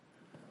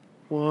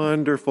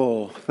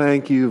Wonderful.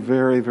 Thank you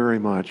very, very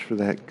much for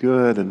that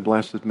good and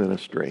blessed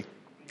ministry.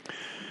 I'd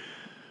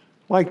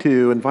like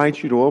to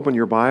invite you to open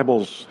your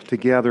Bibles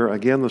together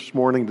again this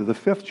morning to the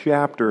 5th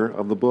chapter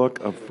of the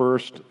book of 1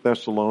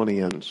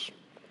 Thessalonians.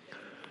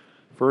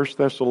 1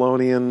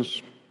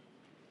 Thessalonians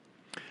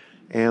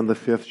and the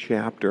 5th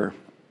chapter.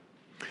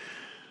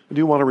 I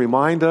do want to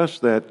remind us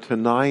that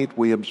tonight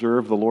we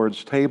observe the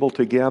Lord's table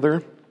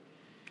together.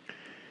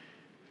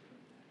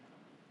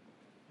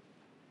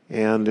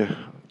 And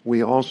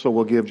we also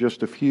will give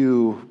just a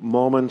few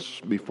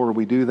moments before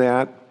we do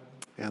that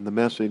and the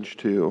message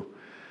to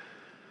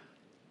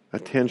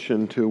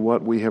attention to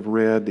what we have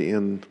read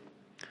in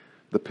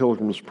the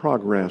Pilgrim's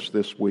Progress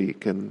this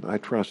week. And I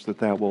trust that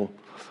that will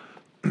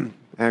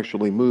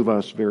actually move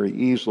us very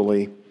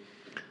easily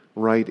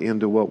right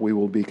into what we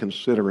will be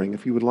considering.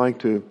 If you would like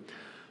to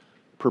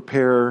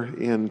prepare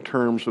in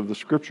terms of the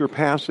scripture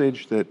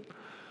passage that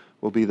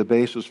will be the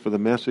basis for the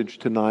message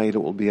tonight,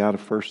 it will be out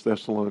of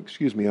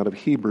out of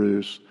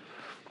Hebrews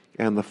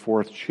and the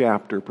 4th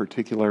chapter,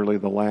 particularly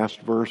the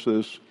last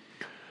verses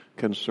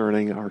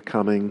concerning our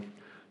coming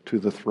to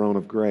the throne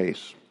of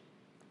grace.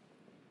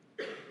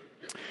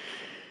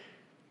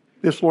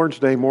 This Lord's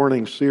Day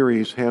morning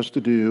series has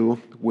to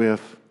do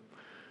with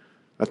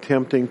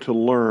attempting to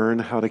learn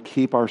how to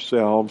keep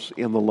ourselves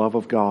in the love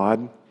of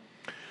God,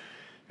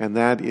 and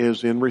that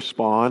is in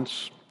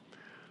response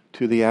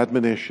to the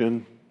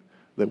admonition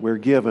that we're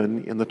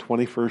given in the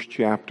 21st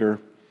chapter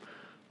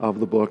of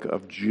the book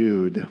of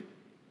Jude.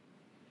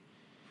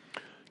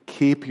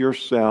 Keep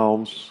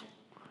yourselves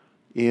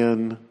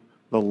in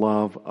the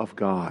love of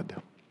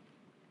God.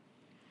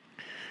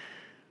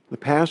 The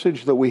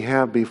passage that we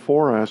have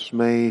before us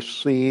may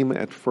seem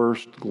at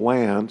first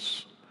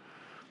glance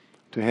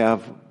to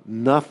have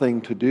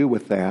nothing to do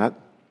with that,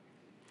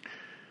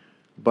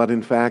 but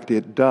in fact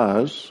it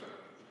does,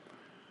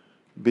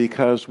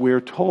 because we're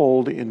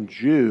told in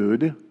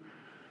Jude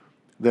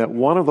that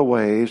one of the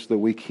ways that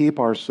we keep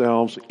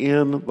ourselves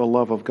in the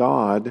love of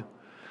God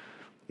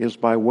is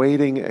by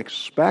waiting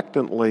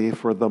expectantly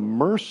for the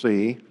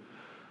mercy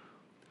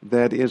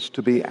that is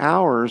to be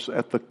ours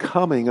at the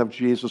coming of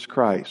Jesus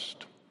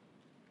Christ.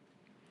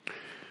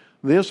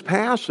 This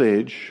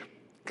passage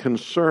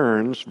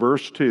concerns,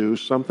 verse 2,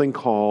 something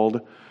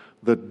called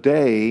the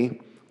day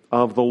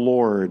of the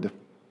Lord.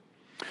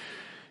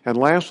 And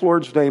last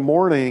Lord's Day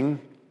morning,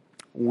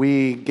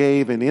 we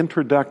gave in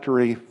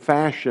introductory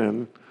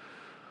fashion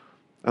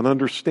an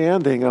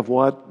understanding of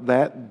what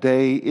that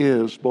day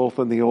is, both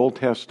in the Old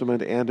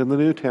Testament and in the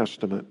New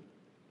Testament.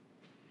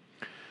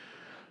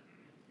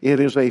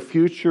 It is a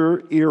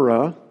future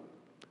era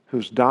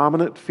whose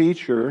dominant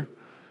feature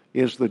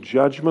is the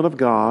judgment of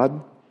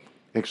God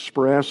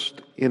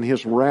expressed in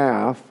His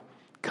wrath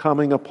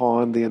coming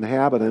upon the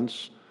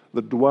inhabitants,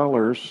 the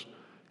dwellers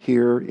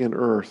here in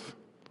earth.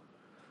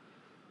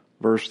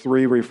 Verse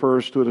 3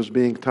 refers to it as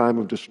being a time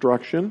of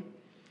destruction.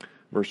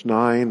 Verse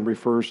 9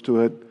 refers to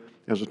it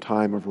as a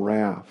time of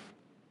wrath.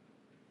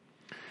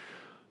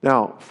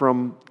 Now,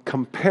 from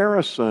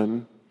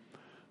comparison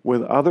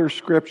with other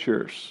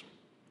scriptures,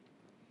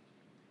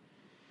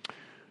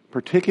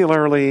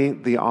 particularly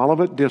the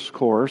Olivet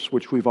Discourse,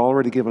 which we've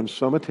already given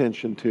some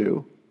attention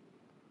to,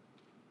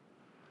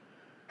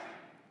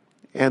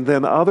 and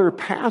then other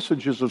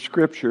passages of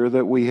Scripture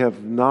that we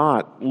have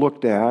not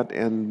looked at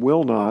and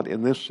will not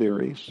in this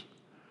series,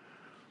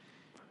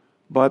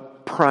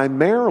 but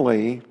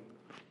primarily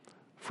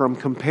from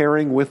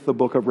comparing with the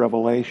book of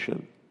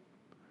Revelation.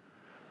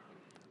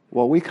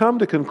 What we come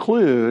to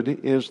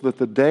conclude is that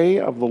the day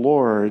of the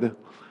Lord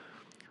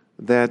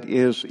that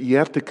is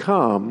yet to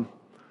come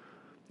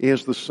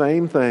is the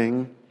same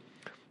thing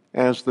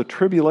as the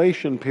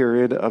tribulation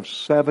period of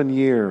 7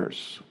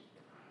 years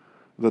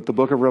that the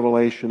book of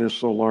Revelation is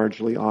so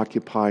largely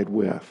occupied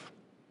with.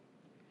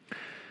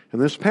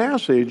 And this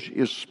passage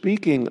is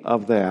speaking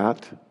of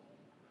that.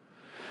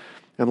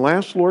 And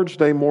last Lord's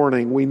Day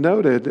morning, we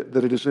noted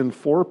that it is in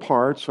 4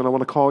 parts, and I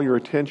want to call your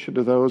attention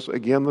to those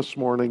again this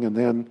morning, and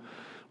then,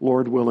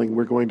 Lord willing,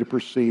 we're going to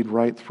proceed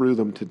right through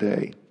them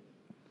today.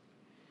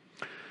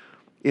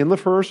 In the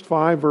first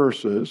 5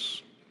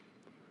 verses,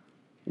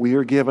 we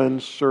are given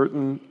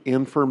certain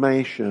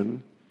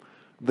information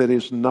that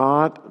is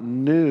not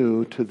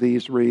new to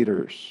these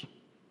readers.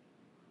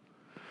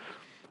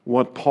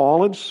 What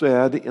Paul had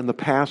said in the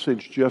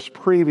passage just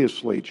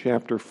previously,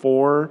 chapter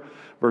 4,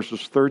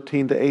 verses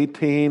 13 to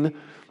 18,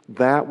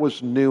 that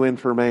was new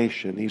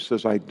information. He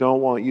says, I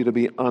don't want you to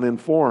be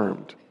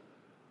uninformed.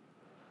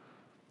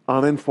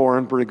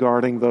 Uninformed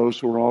regarding those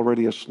who are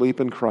already asleep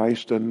in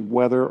Christ and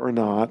whether or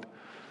not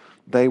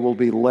they will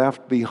be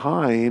left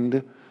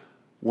behind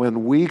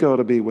when we go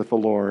to be with the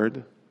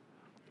Lord,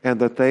 and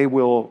that they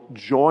will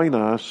join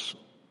us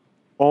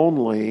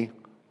only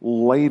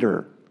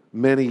later,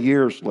 many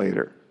years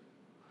later.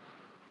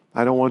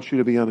 I don't want you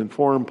to be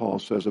uninformed, Paul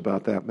says,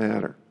 about that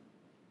matter.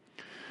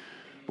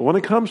 But when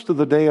it comes to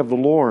the day of the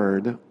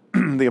Lord,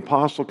 the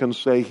apostle can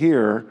say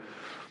here,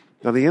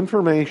 now the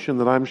information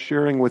that I'm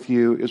sharing with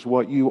you is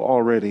what you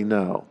already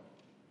know.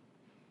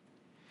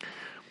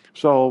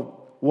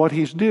 So what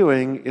he's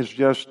doing is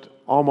just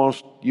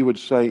almost, you would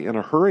say, in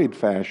a hurried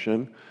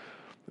fashion,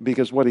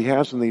 because what he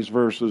has in these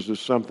verses is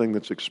something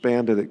that's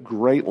expanded at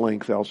great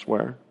length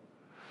elsewhere.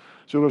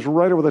 So it was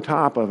right over the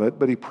top of it,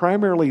 but he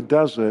primarily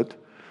does it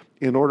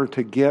in order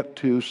to get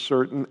to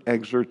certain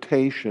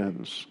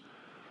exhortations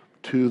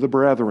to the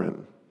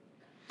brethren.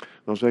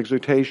 Those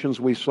exhortations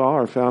we saw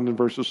are found in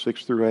verses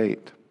 6 through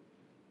 8.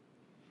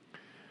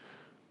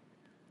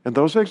 And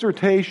those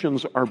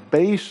exhortations are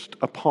based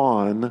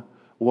upon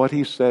what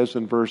he says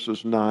in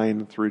verses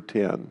 9 through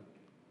 10.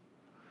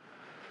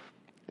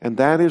 And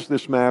that is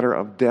this matter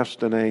of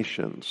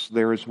destinations.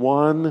 There is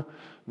one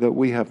that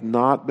we have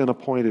not been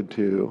appointed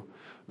to.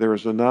 There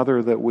is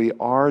another that we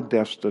are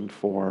destined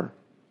for.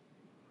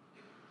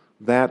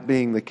 That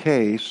being the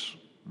case,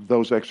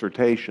 those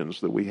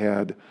exhortations that we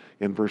had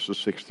in verses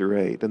 6 through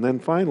 8. And then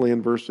finally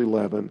in verse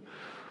 11,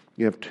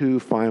 you have two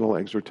final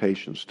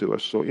exhortations to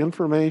us. So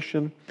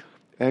information,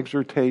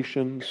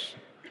 exhortations,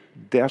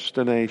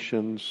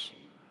 destinations,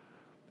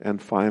 and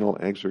final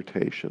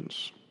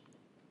exhortations.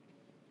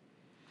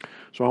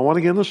 So I want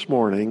again this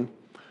morning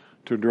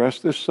to address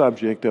this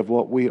subject of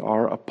what we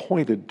are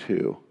appointed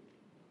to.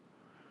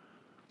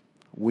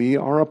 We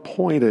are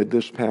appointed,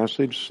 this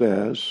passage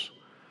says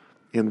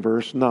in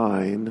verse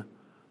 9,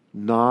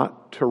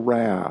 not to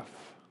wrath,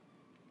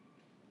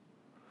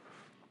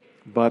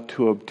 but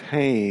to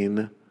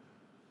obtain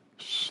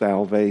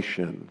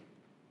salvation.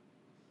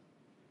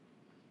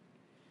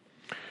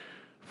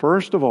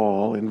 First of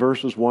all, in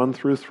verses 1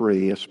 through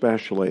 3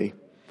 especially,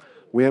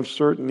 we have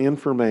certain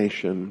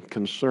information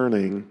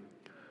concerning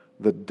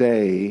the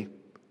day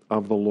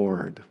of the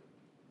Lord.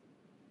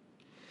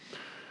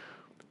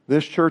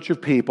 This church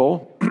of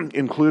people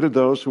included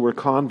those who were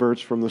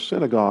converts from the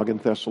synagogue in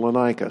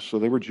Thessalonica, so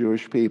they were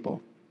Jewish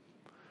people.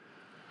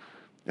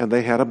 And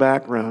they had a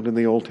background in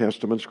the Old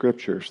Testament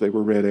scriptures. They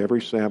were read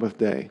every Sabbath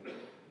day.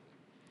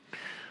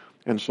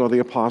 And so the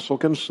apostle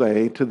can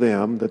say to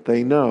them that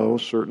they know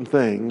certain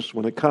things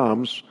when it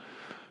comes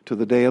to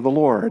the day of the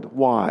Lord.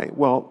 Why?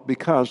 Well,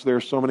 because there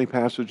are so many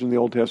passages in the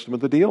Old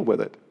Testament that deal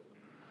with it.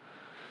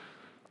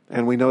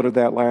 And we noted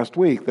that last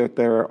week, that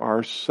there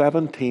are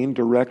 17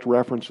 direct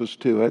references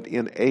to it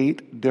in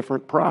 8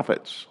 different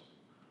prophets.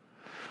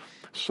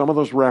 Some of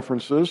those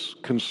references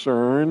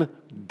concern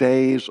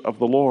days of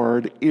the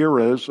Lord,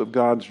 eras of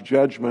God's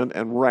judgment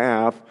and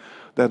wrath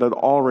that had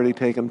already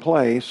taken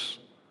place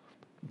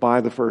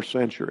by the first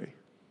century.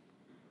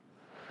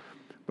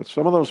 But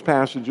some of those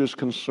passages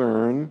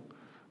concern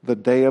the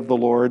day of the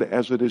Lord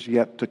as it is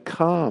yet to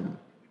come.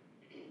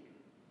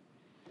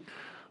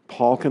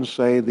 Paul can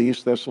say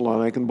these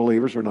Thessalonican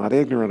believers are not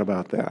ignorant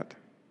about that.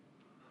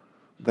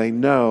 They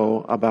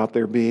know about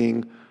there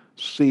being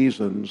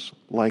seasons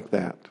like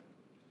that.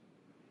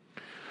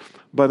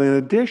 But in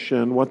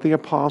addition, what the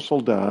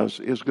apostle does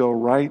is go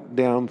right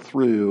down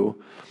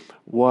through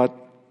what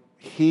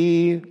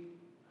he,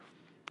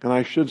 and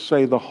I should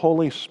say the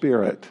Holy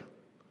Spirit,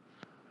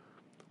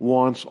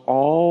 wants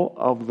all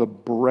of the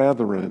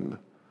brethren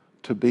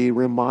to be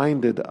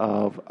reminded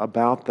of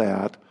about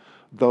that,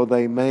 though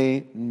they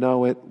may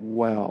know it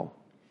well.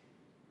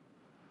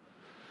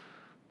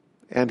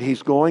 And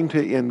he's going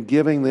to, in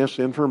giving this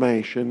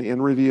information,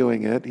 in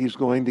reviewing it, he's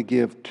going to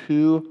give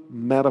 2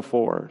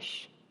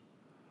 metaphors.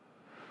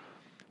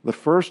 The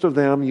first of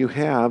them you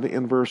have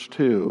in verse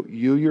 2.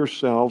 You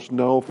yourselves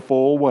know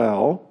full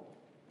well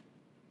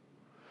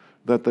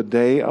that the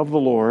day of the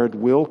Lord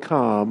will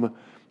come,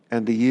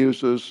 and he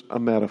uses a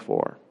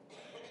metaphor.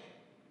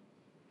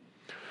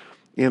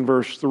 In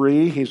verse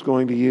 3, he's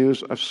going to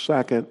use a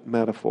second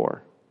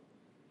metaphor.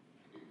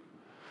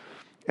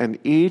 And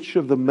each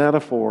of the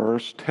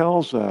metaphors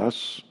tells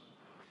us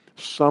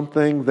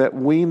something that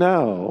we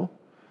know,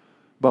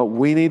 but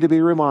we need to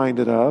be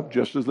reminded of,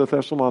 just as the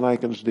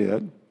Thessalonians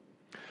did.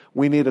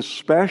 We need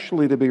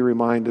especially to be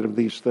reminded of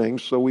these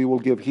things, so we will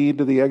give heed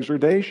to the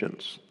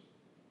exhortations.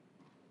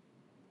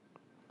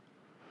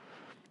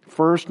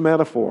 First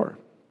metaphor.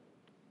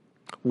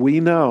 We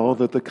know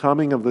that the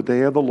coming of the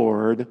day of the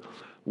Lord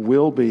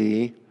will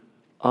be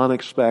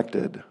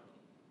unexpected.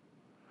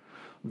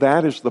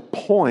 That is the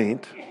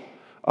point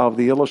of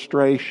the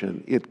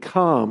illustration. It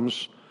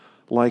comes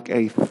like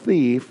a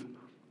thief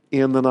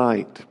in the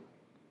night.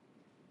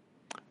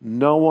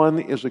 No one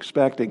is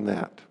expecting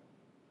that.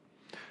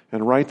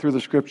 And right through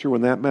the scripture,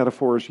 when that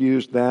metaphor is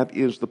used, that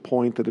is the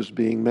point that is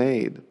being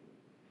made.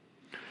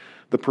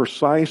 The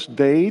precise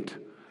date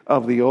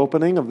of the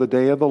opening of the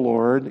day of the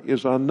Lord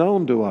is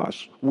unknown to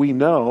us. We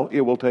know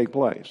it will take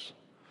place.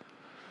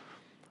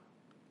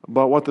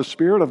 But what the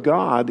Spirit of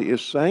God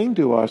is saying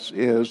to us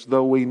is,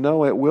 though we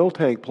know it will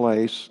take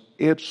place,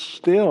 it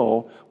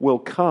still will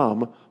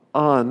come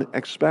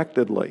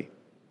unexpectedly,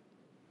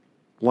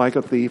 like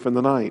a thief in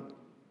the night.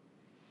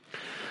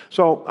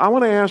 So I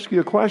want to ask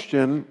you a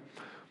question.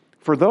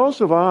 For those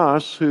of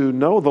us who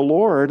know the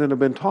Lord and have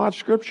been taught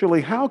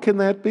scripturally, how can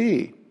that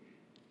be?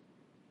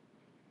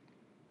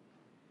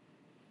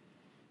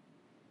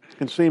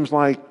 It seems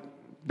like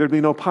there'd be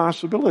no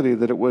possibility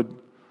that it would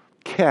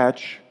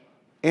catch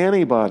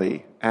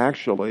anybody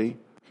actually,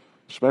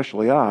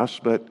 especially us,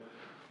 but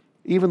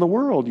even the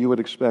world, you would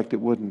expect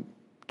it wouldn't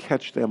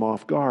catch them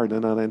off guard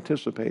and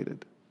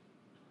unanticipated.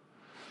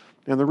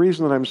 And the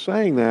reason that I'm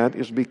saying that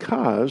is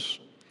because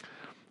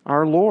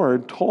our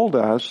Lord told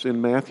us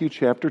in Matthew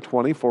chapter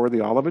 24,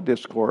 the Olivet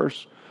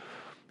Discourse,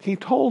 He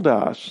told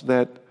us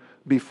that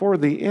before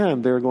the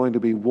end there are going to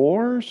be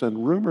wars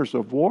and rumors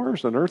of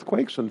wars and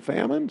earthquakes and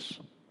famines.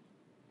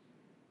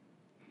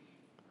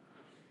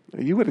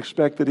 You would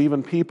expect that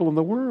even people in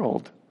the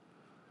world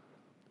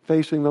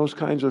facing those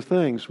kinds of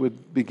things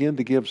would begin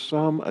to give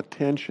some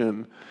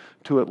attention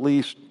to, at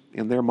least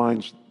in their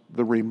minds,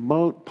 the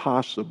remote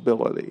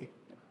possibility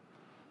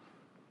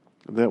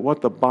that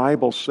what the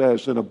Bible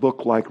says in a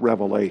book like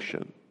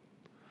Revelation,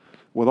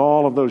 with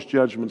all of those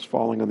judgments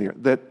falling on the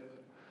earth,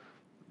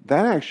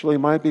 that actually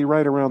might be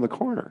right around the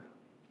corner.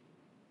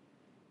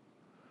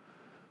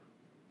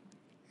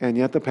 And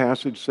yet the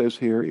passage says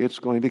here it's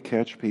going to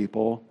catch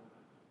people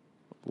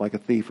like a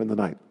thief in the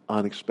night,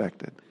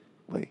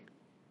 unexpectedly.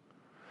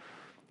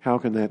 How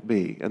can that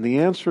be? And the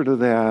answer to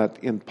that,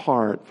 in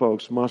part,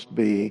 folks, must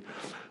be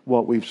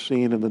what we've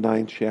seen in the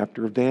 9th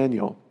chapter of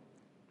Daniel.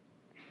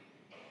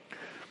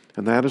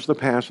 And that is the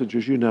passage,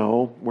 as you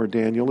know, where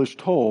Daniel is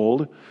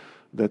told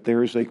that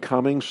there is a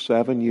coming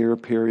 7-year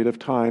period of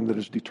time that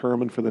is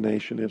determined for the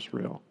nation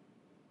Israel.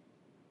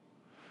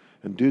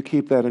 And do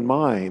keep that in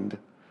mind,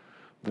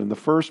 that in the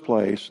first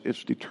place,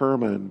 it's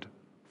determined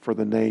for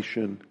the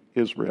nation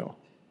Israel.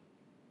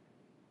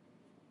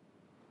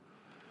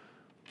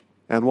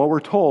 And what we're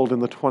told in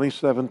the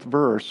 27th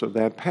verse of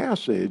that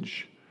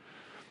passage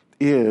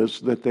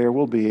is that there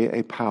will be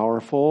a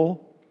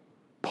powerful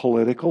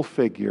political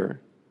figure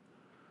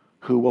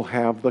who will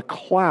have the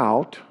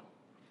clout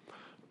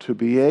to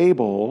be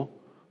able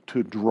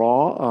to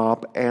draw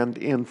up and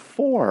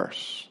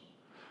enforce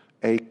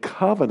a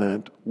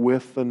covenant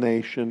with the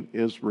nation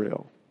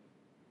Israel.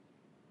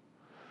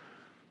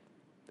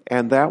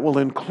 And that will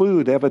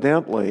include,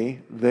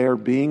 evidently, their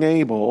being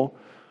able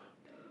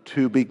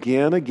to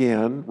begin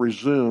again,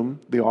 resume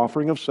the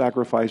offering of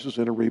sacrifices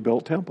in a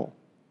rebuilt temple.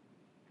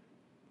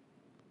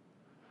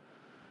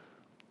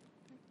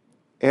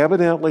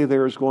 Evidently,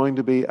 there is going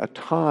to be a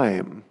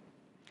time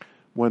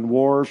when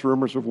wars,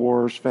 rumors of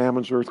wars,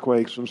 famines,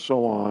 earthquakes, and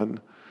so on,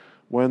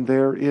 when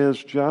there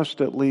is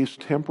just at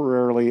least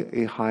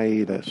temporarily a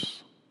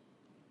hiatus.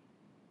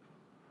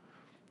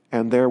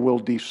 And there will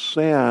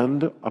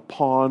descend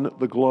upon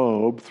the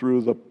globe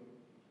through the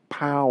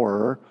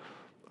power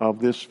of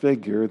this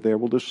figure, there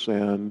will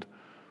descend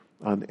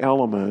an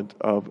element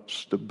of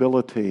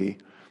stability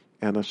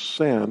and a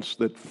sense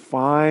that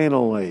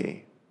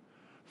finally,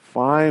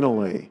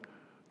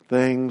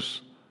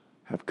 things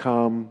have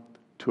come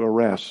to a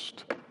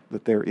rest,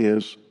 that there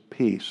is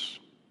peace.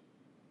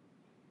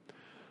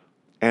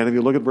 And if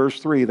you look at verse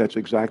 3, that's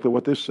exactly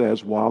what this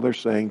says while they're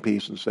saying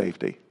peace and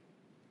safety.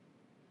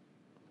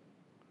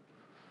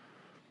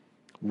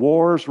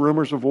 Wars,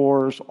 rumors of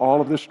wars,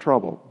 all of this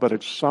trouble. But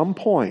at some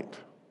point,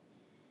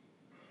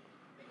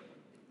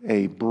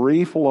 a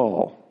brief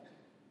lull,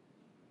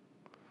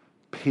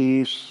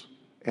 peace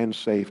and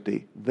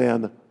safety,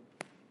 then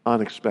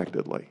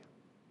unexpectedly,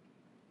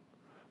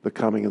 the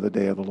coming of the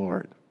day of the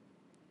Lord.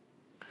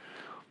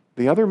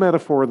 The other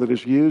metaphor that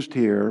is used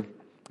here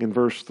in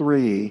verse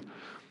 3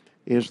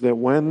 is that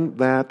when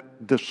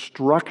that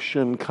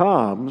destruction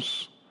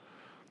comes,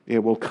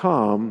 it will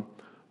come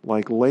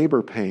like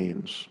labor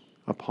pains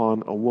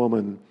upon a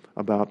woman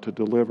about to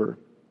deliver.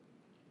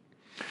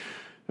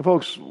 And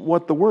folks,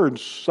 what the word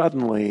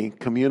suddenly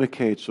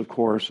communicates, of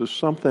course, is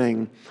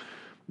something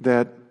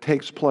that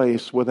takes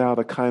place without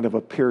a kind of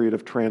a period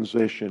of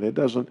transition. It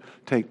doesn't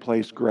take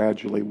place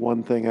gradually,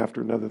 one thing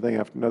after another thing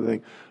after another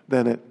thing.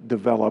 Then it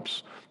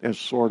develops as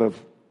sort of,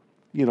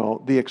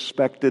 the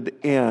expected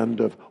end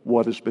of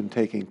what has been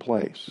taking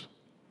place.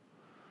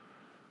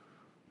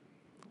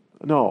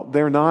 No,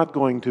 they're not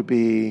going to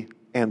be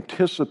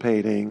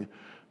anticipating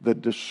the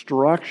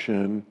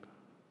destruction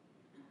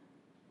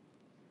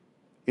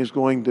is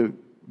going to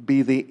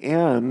be the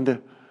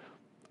end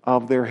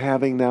of their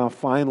having now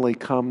finally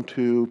come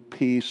to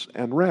peace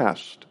and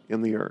rest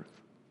in the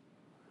earth.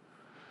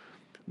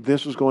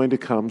 This is going to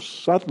come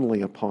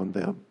suddenly upon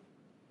them.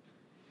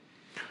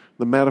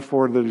 The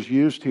metaphor that is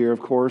used here, of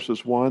course,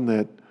 is one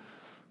that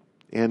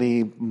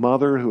any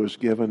mother who has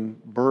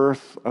given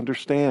birth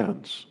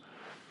understands.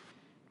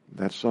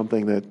 That's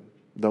something that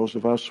those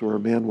of us who are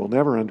men will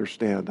never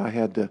understand. I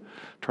had to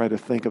try to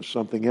think of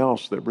something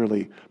else that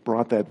really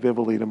brought that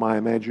vividly to my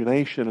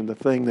imagination, and the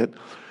thing that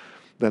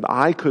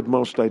I could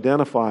most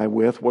identify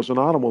with was an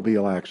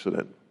automobile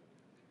accident.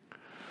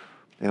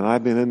 And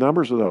I've been in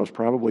numbers of those,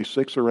 probably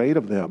 6 or 8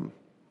 of them,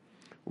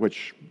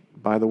 which,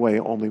 by the way,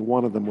 only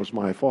one of them was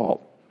my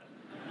fault.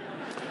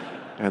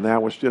 And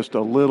that was just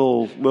a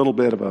little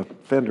bit of a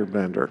fender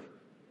bender.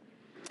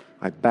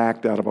 I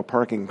backed out of a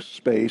parking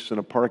space in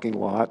a parking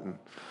lot and,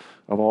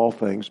 of all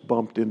things,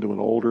 bumped into an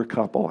older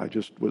couple. I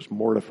just was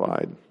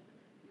mortified.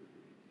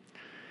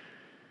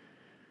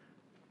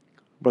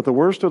 But the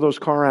worst of those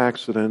car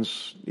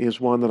accidents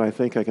is one that I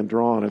think I can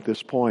draw on at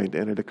this point,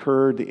 and it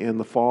occurred in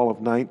the fall of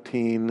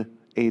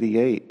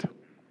 1988,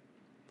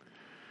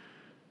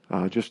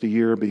 just a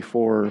year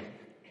before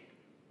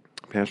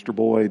Pastor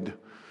Boyd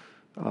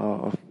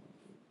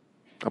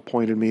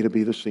appointed me to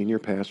be the senior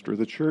pastor of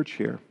the church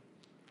here.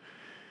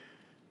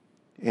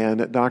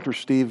 And Dr.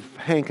 Steve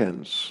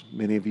Hankins,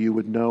 many of you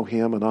would know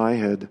him, and I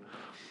had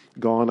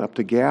gone up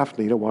to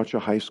Gaffney to watch a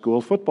high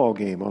school football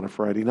game on a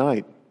Friday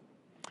night.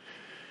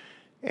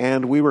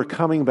 And we were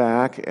coming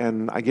back,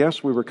 and I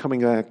guess we were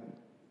coming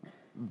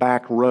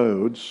back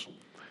roads,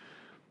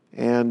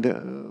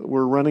 and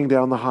we're running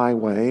down the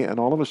highway, and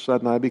all of a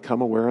sudden I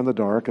become aware in the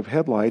dark of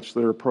headlights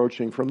that are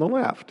approaching from the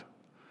left.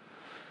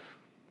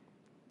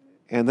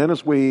 And then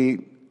as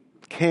we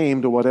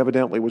came to what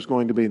evidently was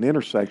going to be an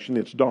intersection,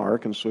 it's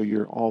dark, and so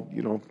you're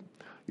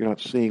not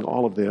seeing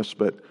all of this,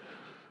 but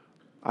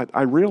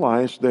I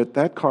realized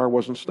that car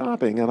wasn't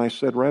stopping, and I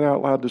said right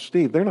out loud to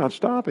Steve, "They're not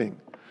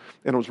stopping."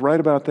 And it was right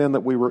about then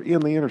that we were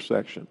in the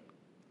intersection.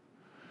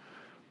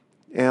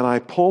 And I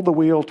pulled the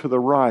wheel to the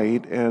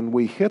right, and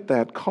we hit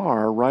that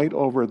car right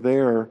over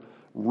their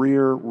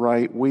rear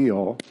right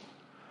wheel,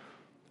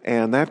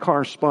 and that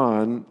car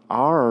spun.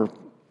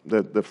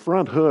 The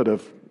front hood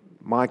of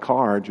my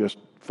car just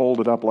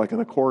folded up like an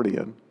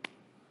accordion.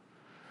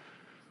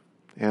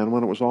 And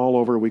when it was all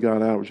over, we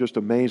got out. It was just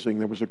amazing.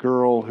 There was a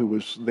girl who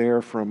was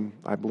there from,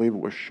 I believe it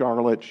was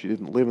Charlotte. She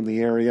didn't live in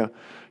the area.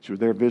 She was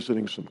there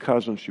visiting some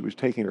cousins. She was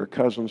taking her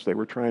cousins. They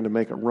were trying to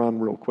make a run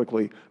real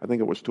quickly. I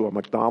think it was to a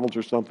McDonald's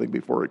or something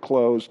before it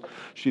closed.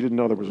 She didn't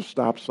know there was a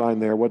stop sign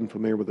there. Wasn't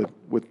familiar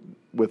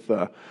with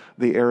the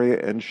area,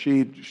 and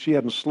she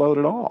hadn't slowed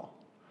at all.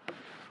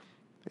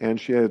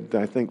 And she had,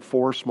 I think,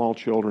 4 small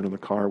children in the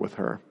car with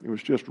her. It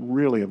was just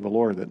really of the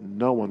Lord that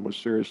no one was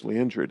seriously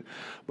injured.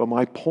 But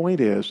my point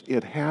is,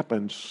 it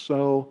happened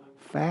so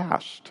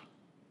fast.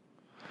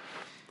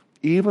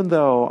 Even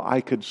though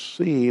I could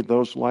see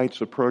those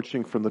lights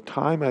approaching from the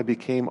time I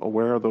became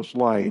aware of those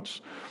lights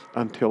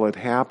until it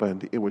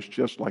happened, it was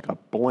just like a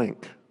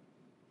blink.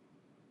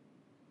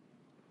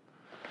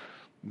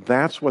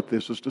 That's what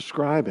this is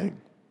describing.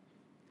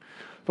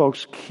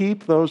 Folks,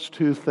 keep those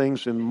two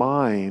things in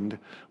mind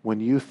when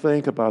you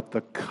think about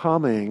the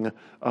coming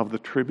of the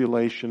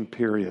tribulation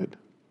period.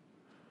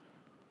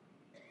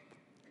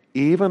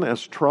 Even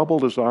as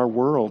troubled as our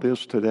world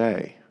is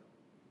today,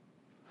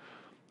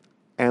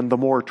 and the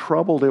more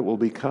troubled it will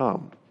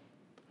become,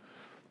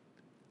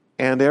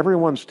 and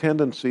everyone's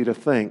tendency to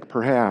think,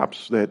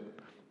 perhaps, that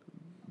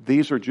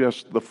these are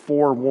just the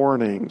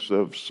forewarnings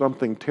of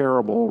something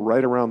terrible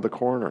right around the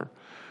corner.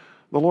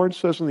 The Lord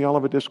says in the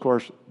Olivet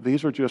Discourse,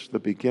 these are just the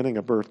beginning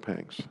of birth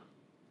pangs.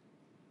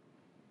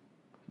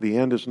 The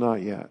end is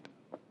not yet.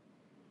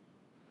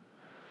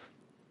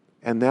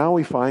 And now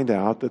we find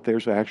out that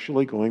there's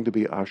actually going to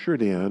be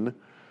ushered in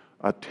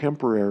a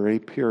temporary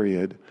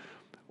period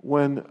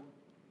when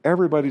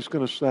everybody's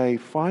going to say,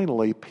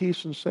 finally,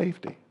 peace and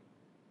safety.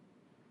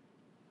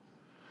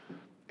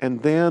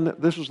 And then,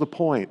 this is the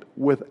point,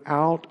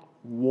 without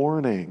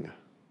warning,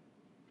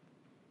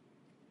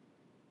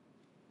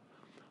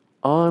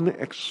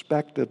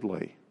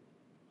 unexpectedly,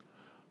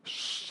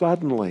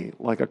 suddenly,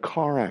 like a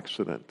car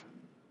accident,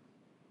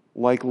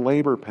 like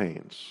labor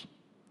pains,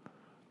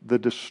 the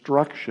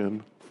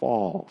destruction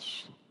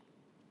falls.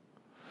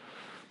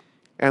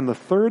 And the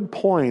third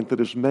point that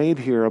is made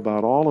here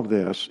about all of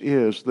this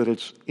is that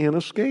it's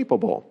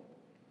inescapable.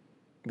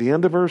 The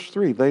end of verse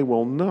 3, they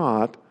will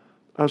not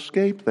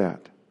escape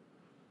that.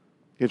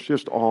 It's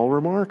just all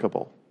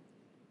remarkable.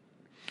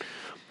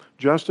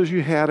 Just as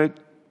you had it,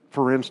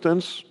 for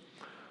instance,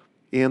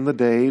 in the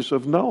days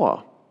of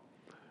Noah.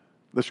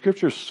 The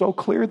scripture is so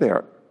clear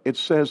there. It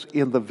says,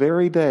 in the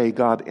very day,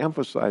 God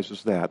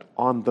emphasizes that,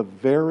 on the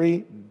very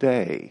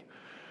day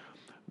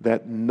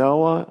that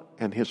Noah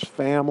and his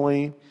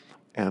family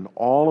and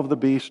all of the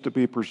beasts to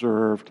be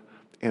preserved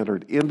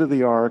entered into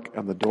the ark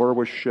and the door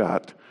was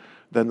shut,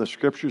 then the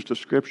scripture's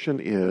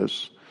description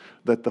is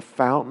that the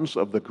fountains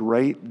of the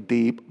great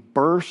deep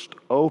burst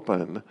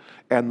open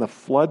and the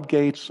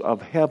floodgates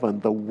of heaven,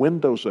 the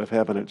windows of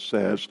heaven, it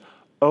says,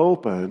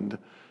 opened,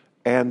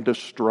 and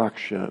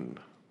destruction.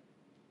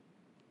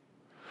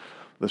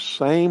 The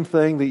same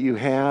thing that you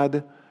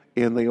had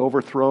in the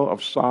overthrow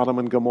of Sodom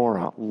and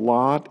Gomorrah.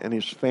 Lot and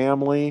his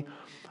family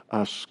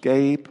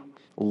escape,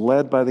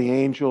 led by the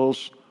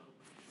angels,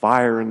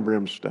 fire and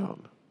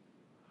brimstone.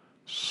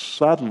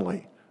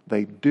 Suddenly,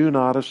 they do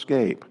not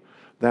escape.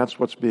 That's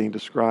what's being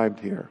described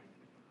here.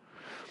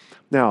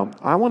 Now,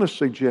 I want to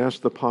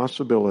suggest the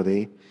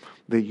possibility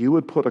that you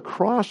would put a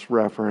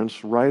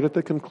cross-reference right at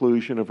the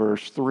conclusion of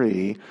verse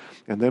 3,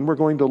 and then we're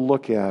going to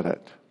look at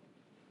it.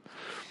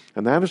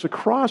 And that is a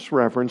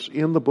cross-reference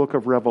in the book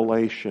of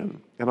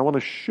Revelation. And I want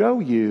to show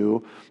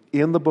you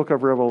in the book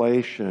of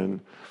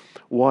Revelation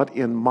what,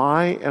 in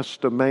my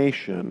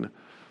estimation,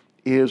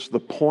 is the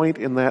point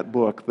in that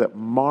book that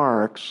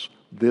marks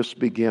this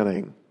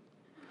beginning.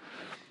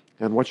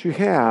 And what you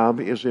have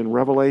is in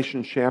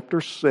Revelation chapter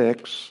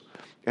 6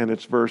 and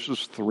it's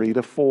verses 3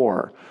 to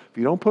 4. If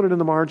you don't put it in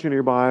the margin of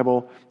your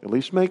Bible, at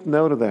least make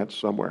note of that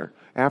somewhere.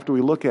 After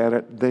we look at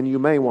it, then you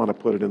may want to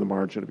put it in the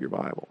margin of your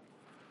Bible.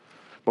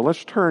 But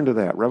let's turn to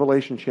that,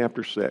 Revelation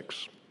chapter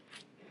 6.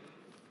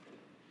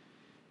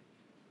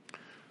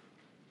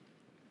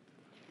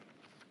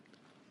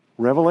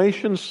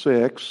 Revelation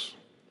 6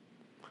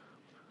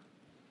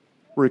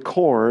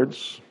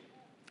 records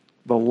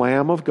the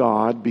Lamb of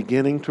God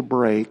beginning to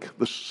break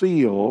the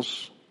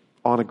seals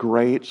on a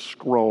great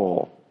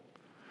scroll.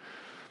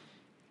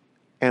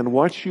 And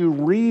what you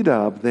read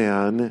of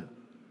then,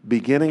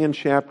 beginning in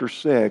chapter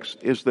 6,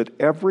 is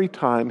that every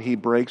time he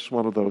breaks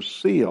one of those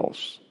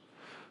seals,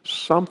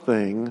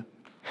 something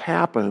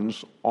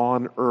happens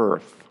on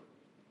earth.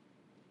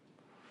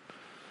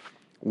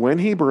 When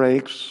he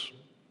breaks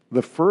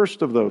the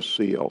first of those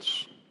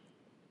seals,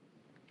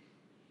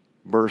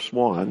 verse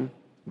 1,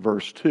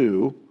 verse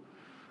 2,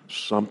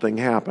 something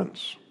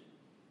happens.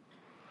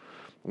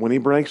 When he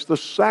breaks the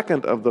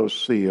second of those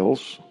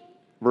seals,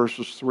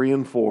 verses 3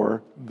 and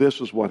 4, this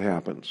is what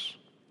happens.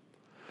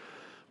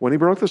 When he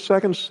broke the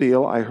second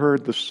seal, I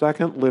heard the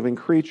second living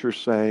creature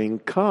saying,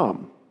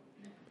 "Come."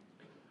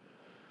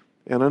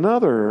 And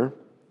another,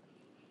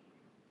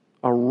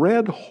 a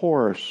red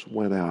horse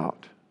went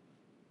out.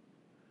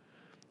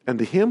 And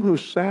to him who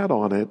sat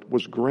on it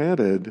was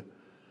granted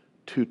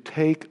to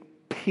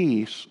take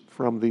peace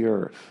from the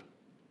earth.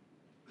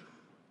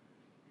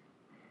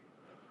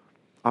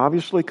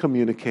 Obviously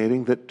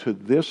communicating that to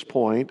this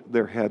point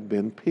there had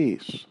been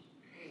peace.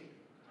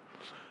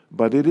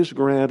 But it is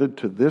granted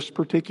to this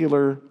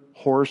particular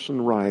horse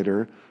and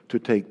rider to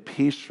take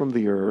peace from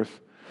the earth,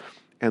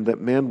 and that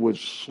men would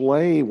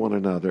slay one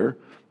another.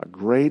 A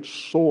great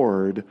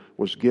sword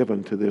was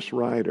given to this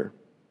rider.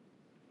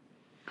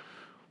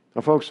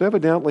 Now, folks,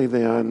 evidently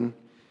then,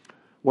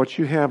 what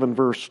you have in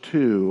verse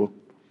 2,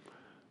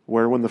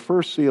 where when the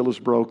first seal is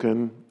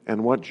broken,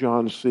 and what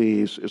John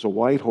sees is a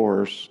white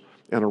horse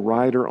and a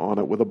rider on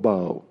it with a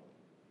bow,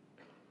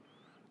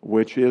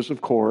 which is,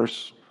 of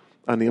course,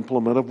 an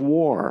implement of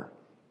war.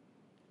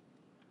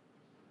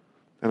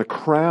 And a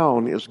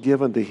crown is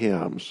given to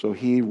him, so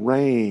he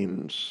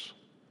reigns.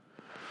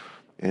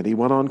 And he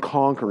went on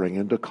conquering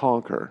and to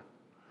conquer.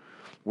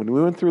 When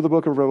we went through the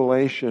book of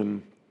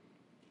Revelation,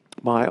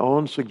 my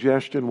own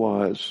suggestion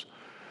was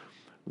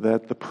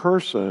that the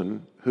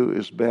person who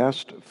is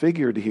best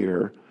figured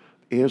here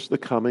is the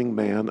coming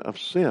man of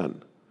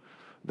sin,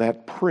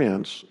 that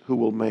prince who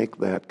will make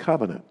that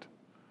covenant.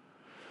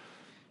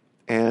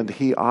 And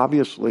he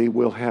obviously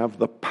will have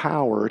the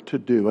power to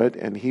do it,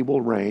 and he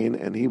will reign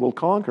and he will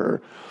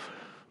conquer.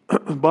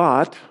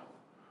 But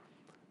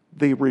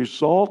the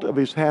result of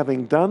his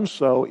having done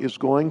so is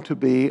going to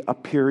be a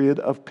period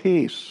of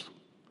peace,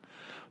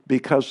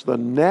 because the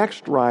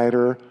next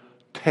rider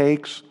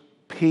takes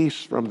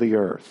peace from the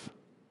earth.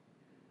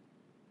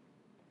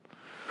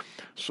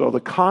 So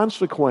the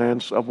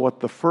consequence of what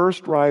the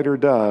first rider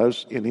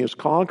does in his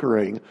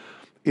conquering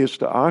is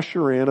to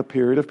usher in a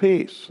period of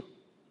peace.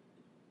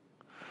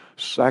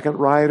 Second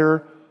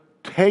rider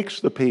takes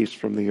the peace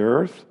from the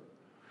earth,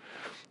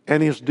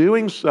 and his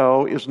doing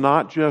so is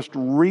not just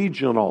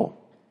regional,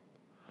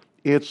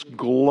 it's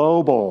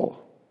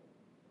global.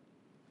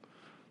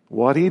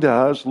 What he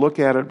does, look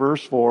at it,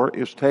 verse 4,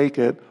 is take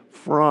it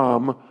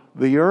from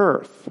the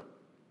earth.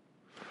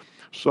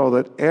 So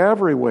that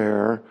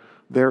everywhere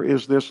there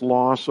is this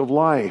loss of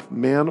life.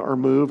 Men are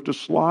moved to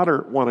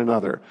slaughter one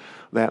another.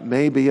 That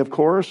may be, of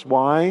course,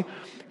 why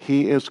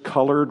he is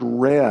colored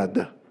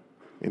red,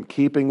 in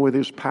keeping with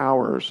his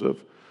powers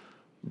of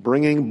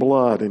bringing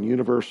blood and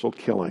universal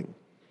killing.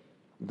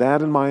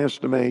 That, in my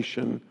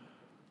estimation,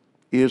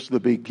 is the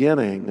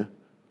beginning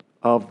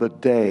of the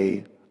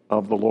day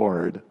of the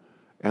Lord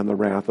and the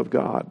wrath of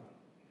God.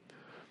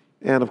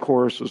 And of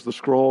course, as the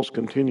scrolls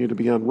continue to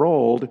be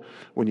unrolled,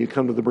 when you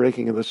come to the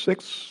breaking of the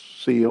sixth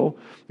seal,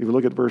 if you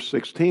look at verse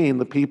 16,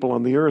 the people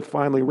on the earth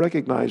finally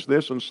recognize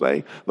this and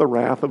say, the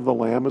wrath of the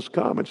Lamb has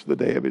come. It's the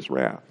day of his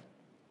wrath.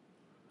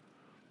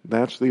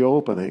 That's the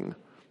opening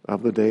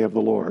of the day of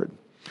the Lord.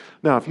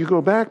 Now, if you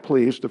go back,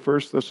 please, to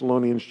 1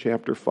 Thessalonians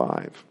chapter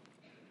 5.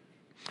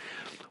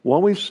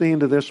 What we've seen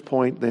to this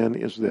point then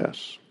is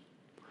this,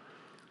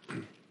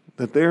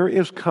 that there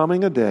is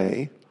coming a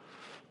day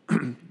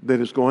that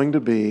is going to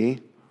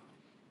be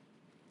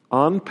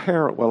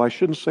unparalleled. Well, I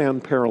shouldn't say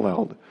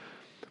unparalleled.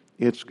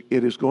 It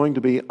is going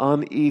to be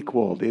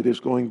unequaled. It is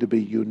going to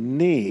be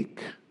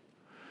unique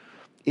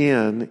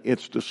in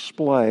its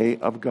display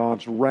of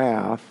God's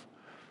wrath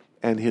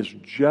and his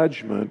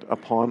judgment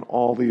upon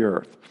all the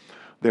earth.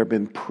 There have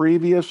been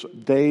previous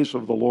days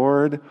of the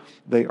Lord.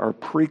 They are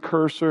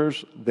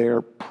precursors.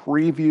 They're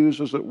previews,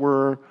 as it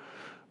were.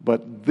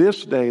 But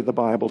this day, the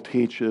Bible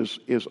teaches,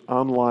 is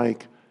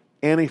unlike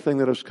anything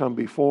that has come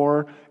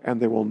before,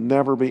 and there will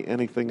never be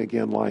anything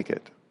again like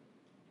it.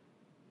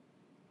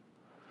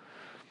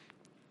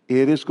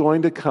 It is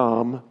going to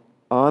come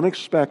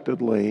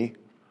unexpectedly,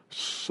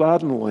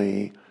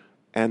 suddenly,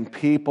 and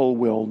people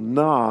will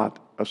not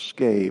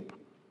escape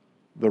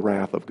the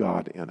wrath of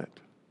God in it.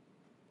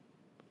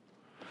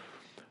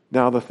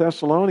 Now, the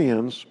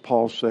Thessalonians,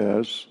 Paul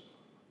says,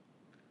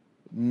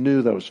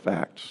 knew those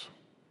facts.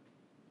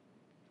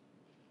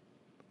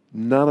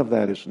 None of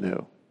that is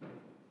new.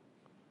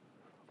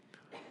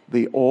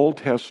 The Old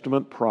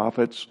Testament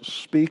prophets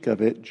speak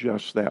of it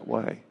just that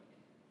way.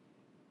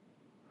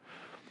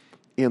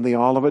 In the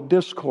Olivet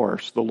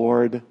Discourse, the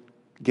Lord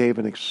gave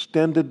an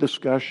extended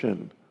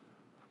discussion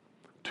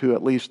to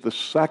at least the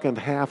second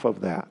half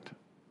of that,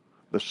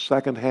 the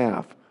second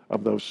half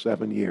of those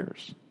 7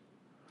 years.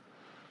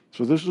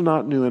 So this is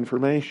not new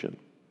information.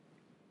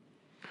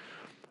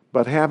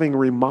 But having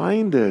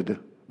reminded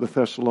the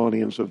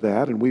Thessalonians of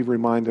that, and we've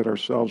reminded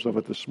ourselves of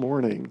it this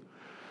morning,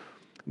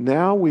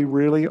 now we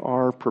really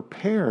are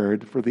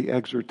prepared for the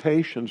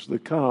exhortations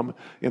that come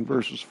in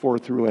verses 4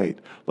 through 8.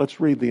 Let's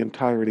read the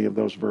entirety of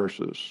those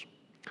verses.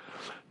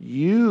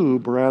 You,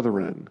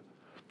 brethren,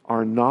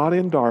 are not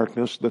in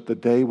darkness that the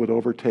day would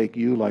overtake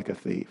you like a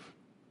thief.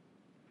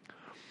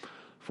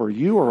 For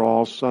you are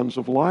all sons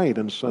of light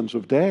and sons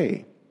of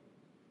day.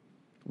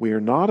 We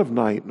are not of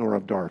night nor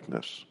of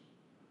darkness.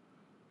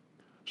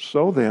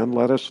 So then,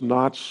 let us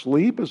not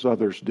sleep as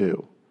others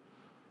do,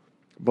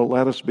 but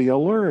let us be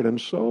alert and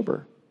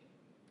sober.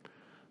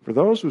 For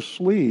those who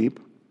sleep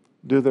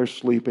do their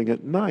sleeping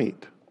at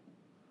night,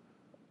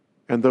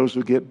 and those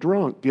who get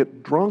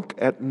drunk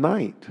at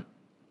night.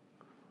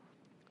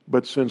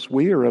 But since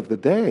we are of the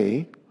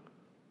day,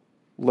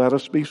 let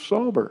us be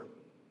sober,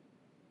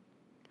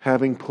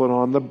 having put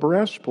on the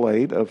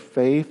breastplate of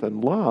faith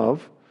and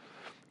love,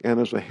 and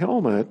as a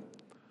helmet,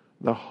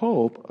 the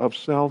hope of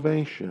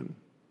salvation.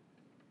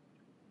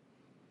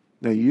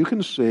 Now you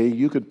can see,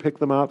 you could pick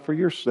them out for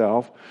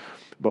yourself,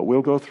 but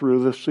we'll go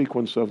through the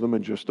sequence of them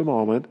in just a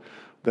moment,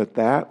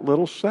 that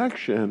little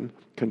section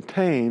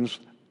contains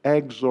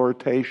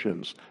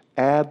exhortations,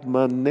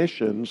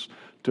 admonitions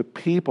to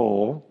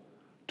people,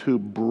 to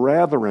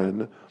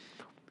brethren,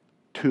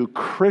 to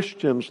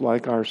Christians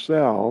like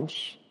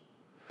ourselves,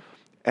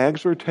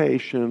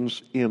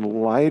 exhortations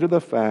in light of the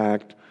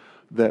fact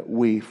that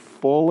we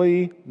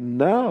fully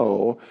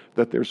know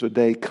that there's a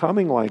day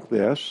coming like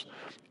this,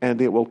 and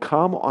it will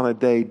come on a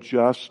day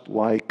just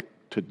like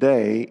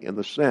today, in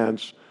the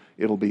sense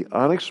it'll be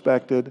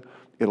unexpected,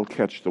 it'll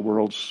catch the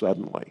world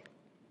suddenly.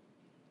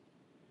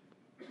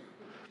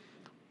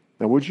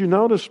 Now, would you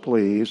notice,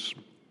 please,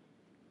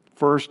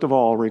 first of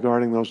all,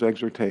 regarding those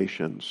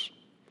exhortations,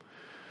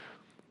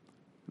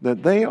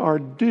 that they are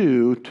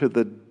due to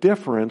the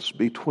difference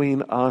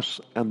between us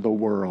and the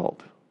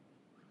world.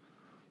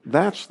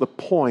 That's the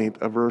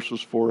point of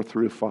verses 4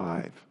 through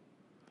 5.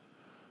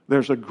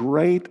 There's a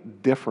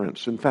great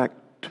difference. In fact,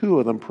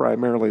 two of them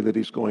primarily that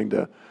he's going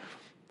to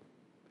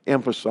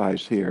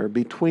emphasize here,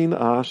 between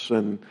us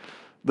and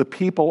the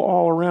people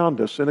all around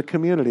us in a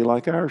community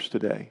like ours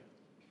today.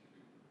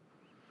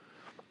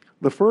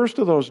 The first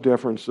of those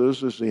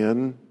differences is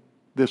in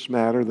this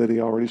matter that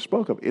he already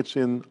spoke of. It's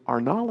in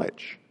our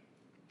knowledge.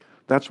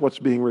 That's what's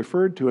being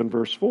referred to in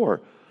verse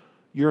 4.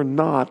 You're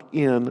not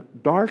in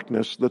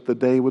darkness that the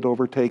day would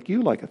overtake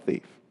you like a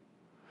thief.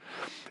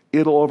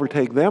 It'll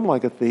overtake them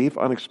like a thief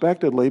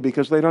unexpectedly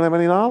because they don't have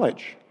any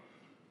knowledge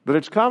that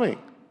it's coming.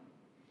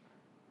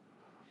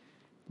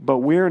 But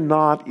we're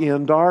not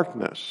in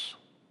darkness.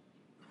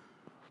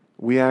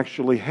 We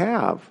actually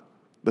have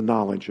the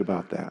knowledge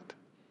about that.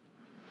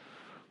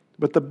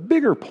 But the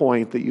bigger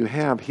point that you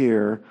have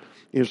here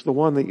is the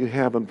one that you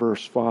have in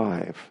verse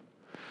 5.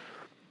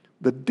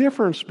 The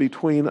difference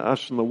between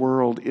us and the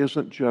world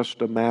isn't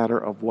just a matter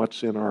of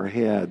what's in our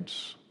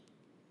heads,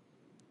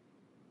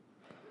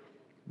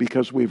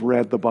 because we've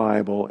read the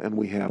Bible and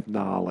we have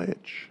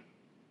knowledge.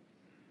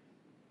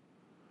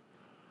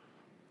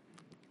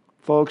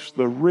 Folks,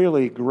 the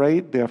really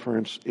great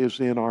difference is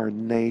in our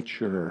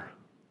nature.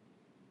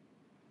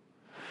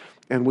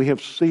 And we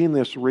have seen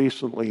this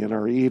recently in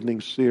our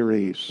evening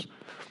series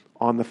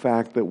on the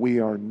fact that we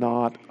are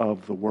not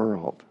of the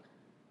world.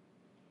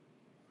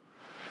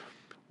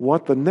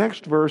 What the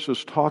next verse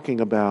is talking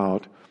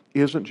about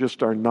isn't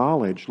just our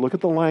knowledge. Look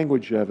at the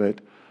language of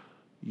it.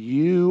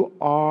 You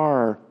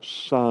are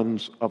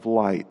sons of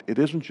light. It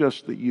isn't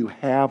just that you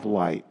have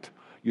light.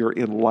 You're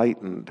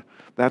enlightened.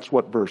 That's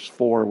what verse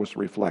 4 was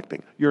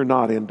reflecting. You're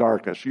not in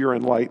darkness. You're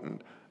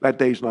enlightened. That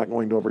day's not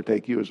going to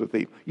overtake you as a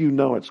thief. You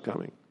know it's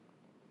coming.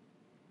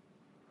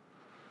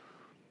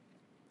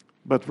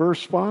 But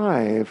verse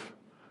 5,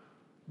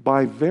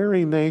 by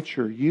very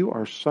nature, you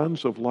are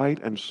sons of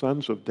light and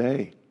sons of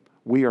day.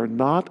 We are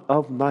not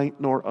of night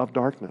nor of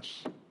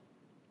darkness.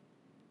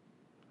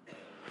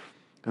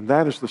 And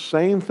that is the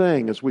same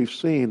thing as we've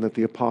seen that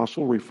the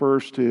apostle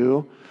refers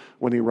to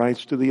when he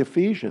writes to the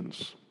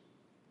Ephesians.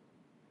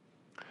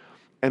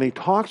 And he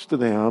talks to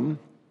them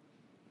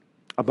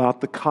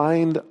about the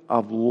kind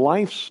of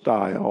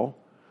lifestyle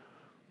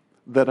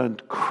that a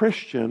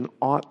Christian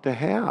ought to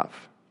have.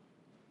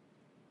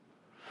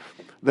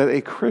 That a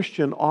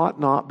Christian ought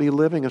not be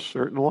living a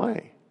certain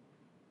way.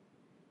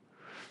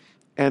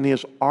 And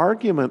his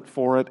argument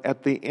for it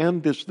at the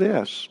end is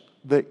this,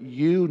 that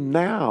you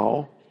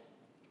now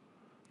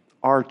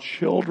are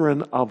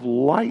children of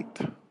light.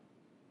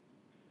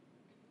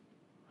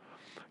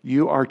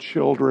 You are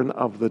children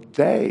of the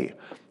day.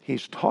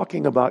 He's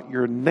talking about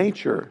your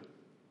nature.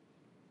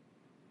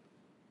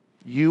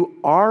 You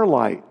are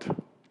light.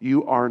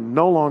 You are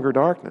no longer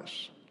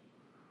darkness.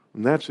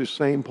 And that's the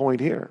same point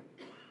here.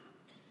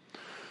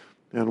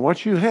 And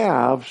what you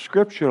have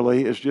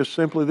scripturally is just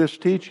simply this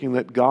teaching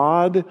that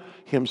God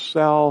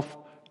himself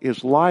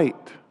is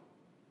light.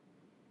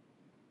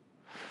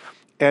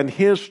 And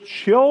his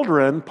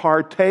children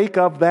partake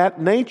of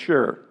that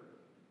nature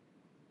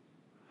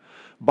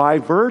by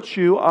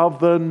virtue of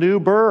the new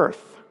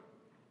birth.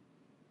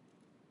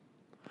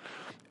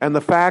 And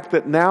the fact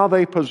that now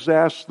they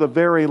possess the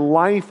very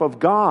life of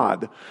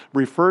God,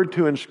 referred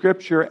to in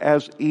Scripture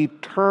as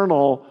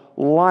eternal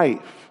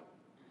life.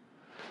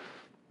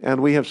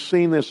 And we have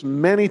seen this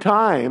many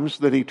times,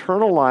 that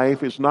eternal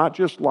life is not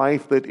just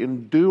life that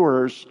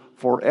endures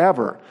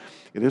forever.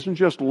 It isn't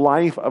just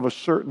life of a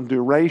certain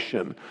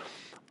duration.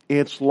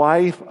 It's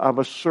life of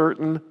a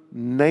certain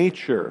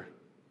nature.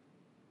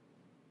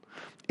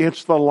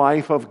 It's the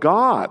life of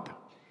God.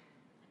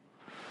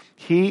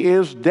 He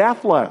is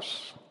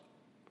deathless.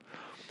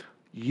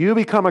 You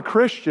become a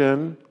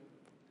Christian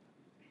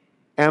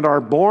and are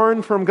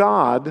born from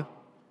God,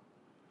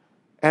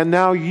 and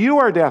now you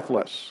are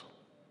deathless.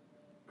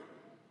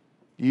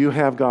 You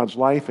have God's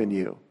life in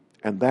you,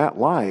 and that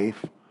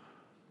life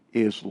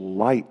is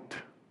light.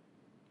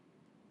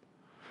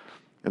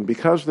 And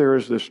because there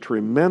is this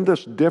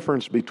tremendous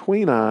difference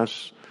between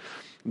us,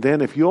 then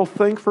if you'll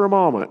think for a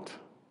moment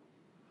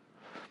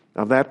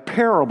of that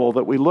parable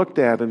that we looked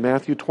at in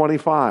Matthew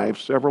 25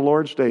 several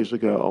Lord's Days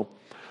ago,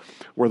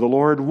 where the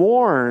Lord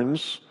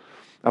warns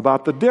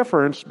about the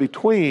difference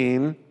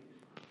between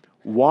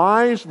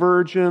wise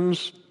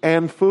virgins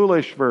and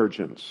foolish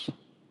virgins.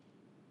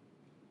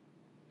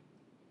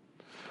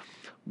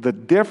 The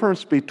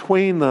difference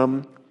between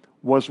them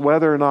was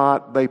whether or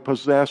not they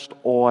possessed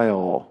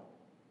oil.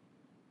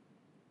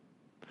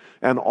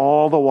 And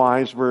all the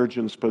wise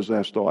virgins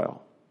possessed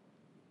oil.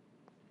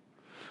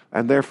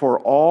 And therefore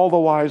all the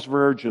wise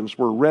virgins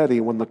were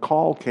ready when the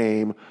call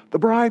came, the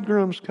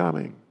bridegroom's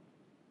coming.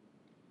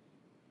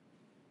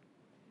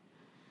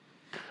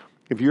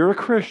 If you're a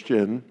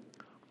Christian,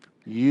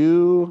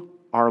 you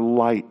are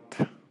light.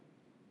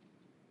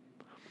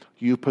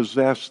 You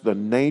possess the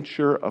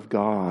nature of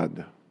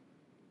God.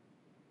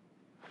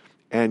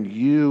 And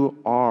you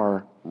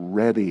are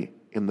ready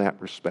in that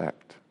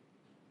respect.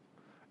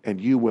 And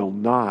you will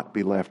not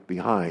be left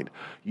behind.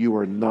 You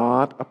are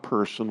not a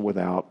person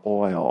without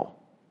oil.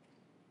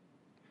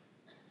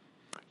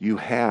 You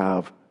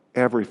have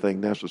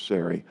everything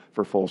necessary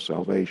for full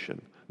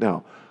salvation.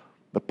 Now,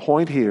 the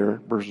point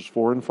here, verses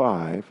 4 and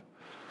 5,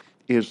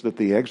 is that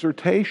the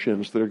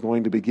exhortations that are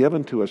going to be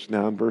given to us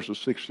now in verses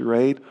 6 through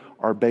 8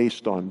 are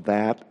based on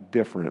that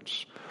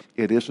difference.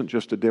 It isn't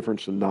just a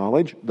difference in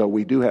knowledge, though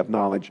we do have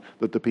knowledge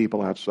that the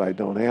people outside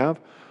don't have.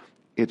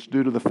 It's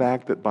due to the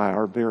fact that by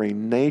our very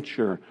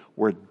nature,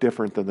 we're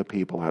different than the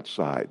people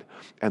outside.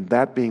 And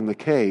that being the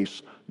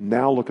case,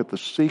 now look at the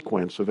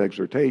sequence of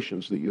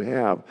exhortations that you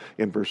have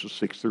in verses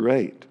 6 through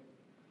 8.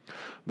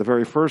 The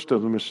very first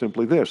of them is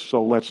simply this: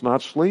 so let's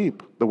not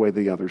sleep the way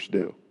the others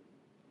do.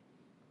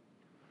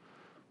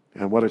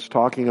 And what it's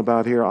talking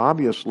about here,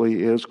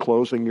 obviously, is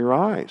closing your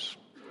eyes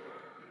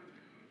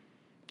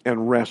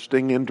and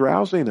resting in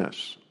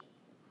drowsiness.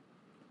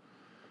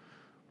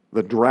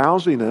 The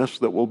drowsiness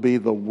that will be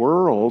the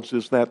world's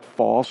is that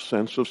false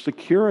sense of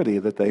security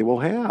that they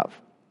will have.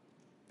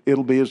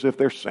 It'll be as if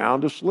they're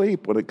sound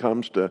asleep when it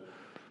comes to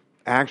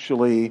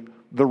actually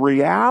the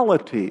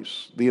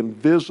realities, the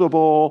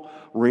invisible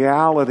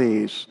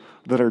realities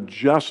that are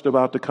just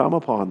about to come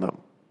upon them.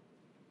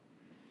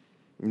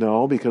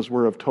 No, because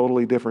we're of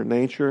totally different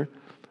nature,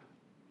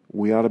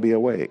 we ought to be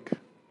awake.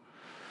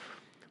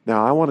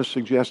 Now, I want to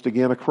suggest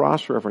again a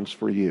cross-reference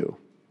for you.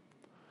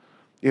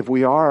 If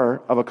we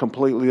are of a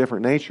completely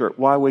different nature,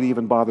 why would he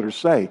even bother to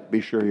say, be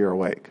sure you're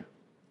awake?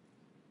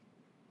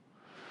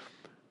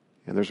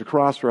 And there's a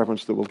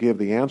cross-reference that will give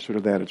the answer to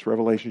that. It's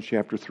Revelation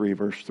chapter 3,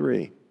 verse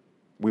 3.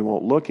 We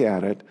won't look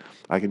at it.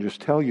 I can just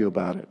tell you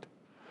about it.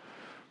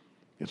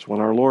 It's when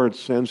our Lord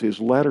sends his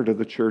letter to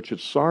the church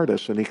at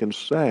Sardis, and he can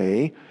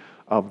say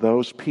of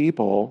those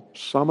people,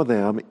 some of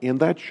them in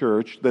that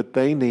church, that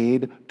they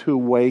need to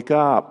wake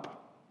up.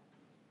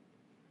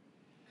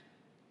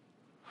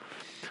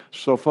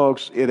 So,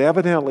 folks, it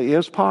evidently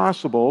is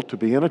possible to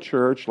be in a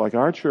church like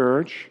our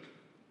church,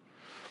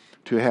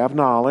 to have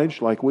knowledge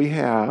like we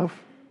have,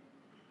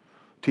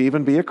 to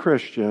even be a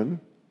Christian,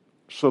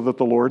 so that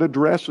the Lord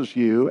addresses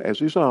you as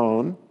his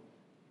own,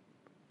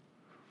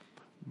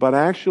 but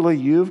actually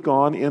you've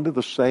gone into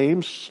the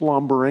same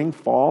slumbering,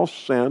 false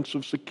sense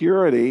of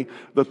security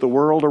that the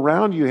world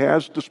around you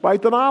has,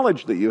 despite the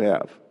knowledge that you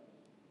have,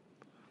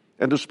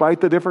 and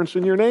despite the difference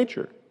in your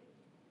nature.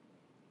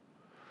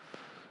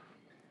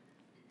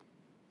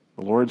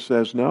 The Lord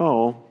says,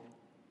 no,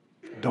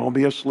 don't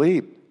be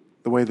asleep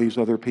the way these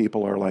other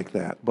people are like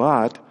that.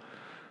 But,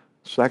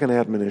 second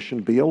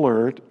admonition, be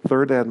alert.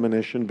 Third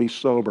admonition, be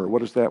sober. What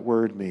does that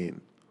word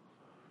mean?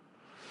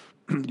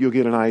 You'll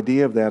get an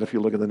idea of that if you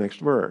look at the next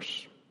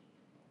verse.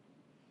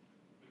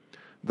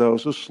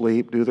 Those who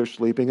sleep do their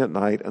sleeping at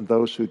night, and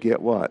those who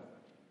get what?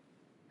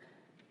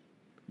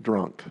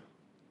 Drunk.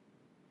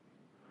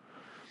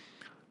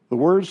 The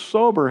word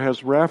sober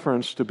has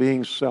reference to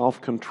being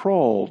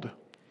self-controlled.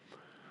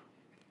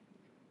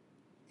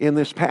 In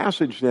this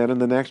passage then, in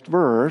the next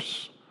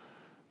verse,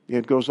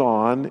 it goes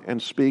on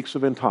and speaks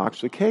of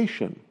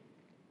intoxication.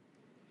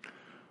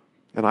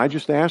 And I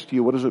just asked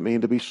you, what does it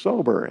mean to be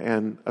sober?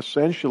 And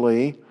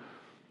essentially,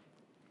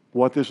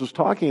 what this is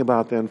talking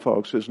about then,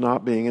 folks, is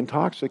not being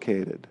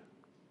intoxicated.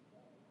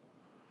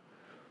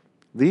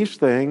 These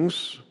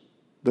things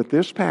that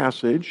this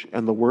passage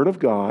and the Word of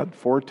God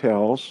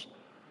foretells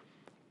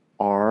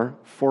are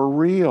for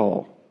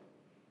real.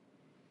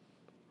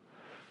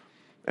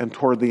 And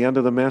toward the end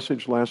of the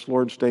message last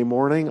Lord's Day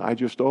morning, I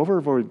just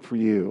overviewed for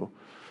you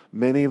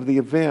many of the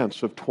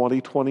events of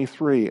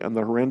 2023 and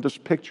the horrendous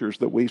pictures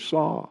that we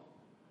saw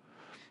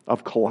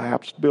of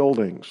collapsed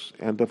buildings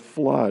and of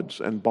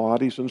floods and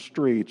bodies in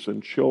streets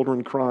and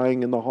children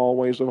crying in the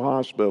hallways of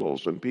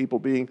hospitals and people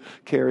being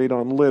carried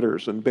on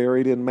litters and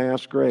buried in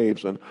mass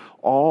graves and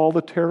all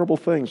the terrible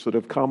things that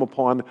have come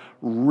upon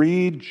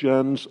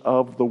regions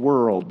of the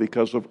world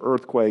because of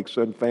earthquakes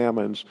and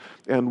famines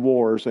and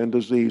wars and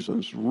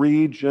diseases.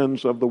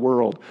 Regions of the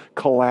world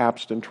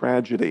collapsed in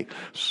tragedy.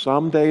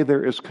 Someday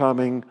there is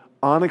coming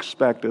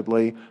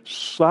unexpectedly,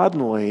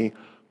 suddenly,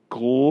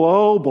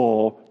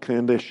 global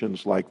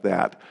conditions like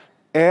that.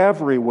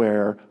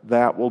 Everywhere,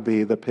 that will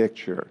be the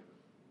picture.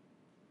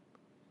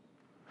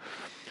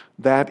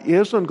 That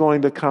isn't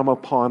going to come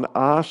upon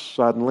us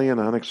suddenly and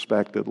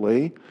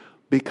unexpectedly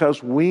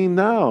because we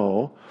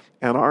know,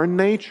 and our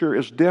nature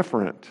is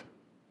different.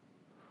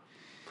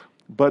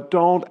 But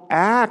don't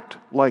act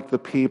like the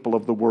people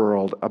of the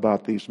world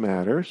about these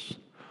matters.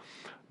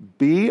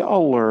 Be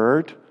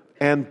alert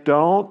and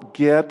don't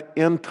get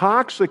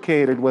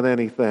intoxicated with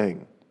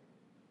anything.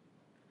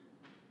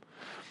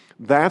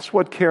 That's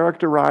what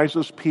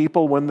characterizes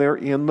people when they're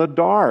in the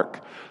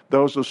dark.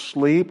 Those who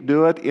sleep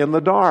do it in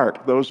the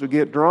dark. Those who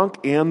get drunk,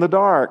 in the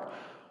dark.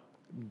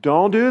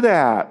 Don't do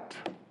that.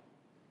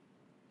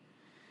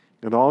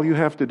 And all you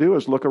have to do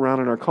is look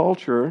around in our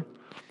culture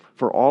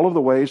for all of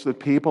the ways that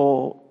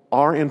people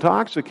are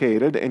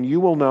intoxicated, and you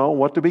will know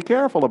what to be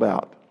careful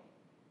about.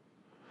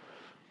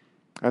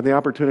 I had the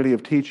opportunity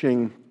of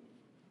teaching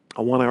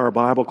a 1-hour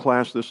Bible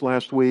class this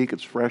last week.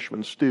 It's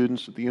freshman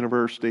students at the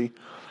university.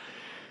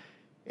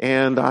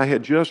 And I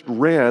had just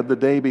read the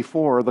day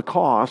before the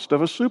cost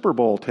of a Super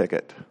Bowl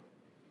ticket.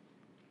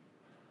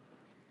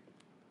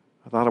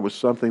 I thought it was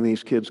something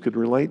these kids could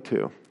relate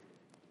to.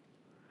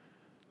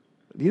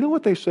 Do you know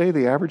what they say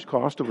the average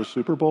cost of a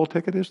Super Bowl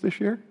ticket is this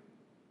year?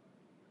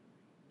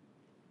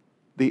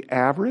 The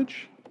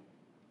average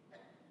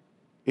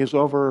is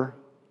what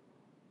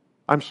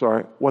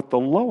the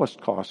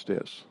lowest cost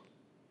is.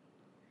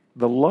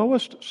 The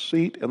lowest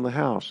seat in the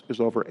house is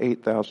over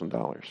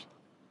 $8,000.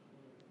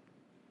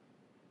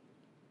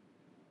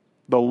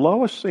 The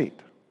lowest seat.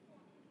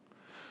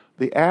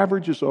 The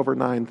average is over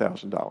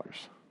 $9,000.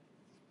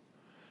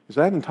 Is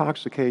that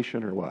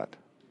intoxication or what?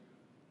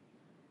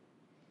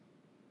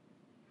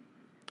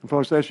 And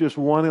folks, that's just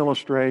one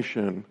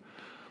illustration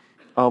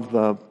of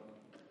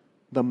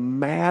the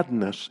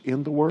madness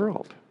in the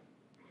world.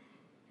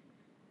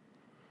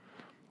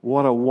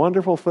 What a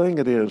wonderful thing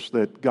it is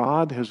that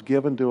God has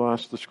given to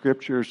us the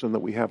Scriptures and that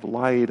we have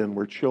light and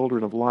we're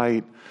children of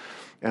light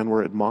and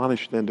we're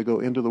admonished then to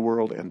go into the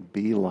world and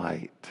be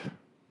light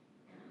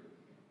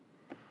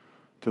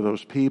to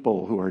those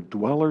people who are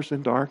dwellers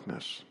in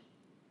darkness.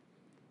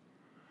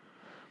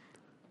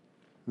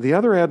 The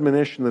other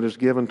admonition that is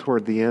given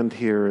toward the end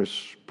here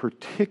is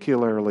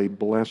particularly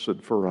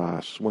blessed for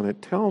us when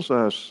it tells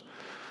us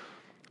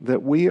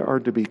that we are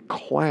to be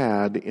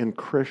clad in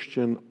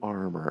Christian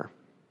armor.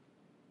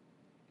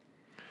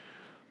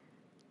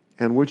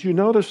 And would you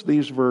notice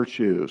these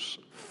virtues?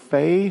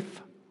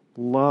 Faith,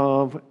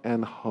 love,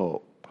 and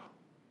hope.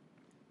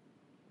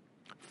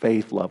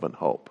 Faith, love, and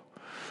hope.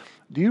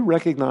 Do you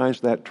recognize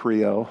that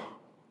trio?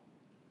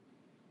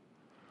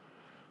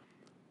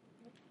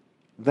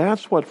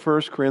 That's what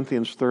 1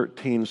 Corinthians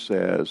 13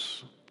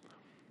 says.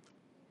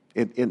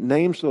 It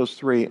names those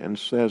three and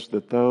says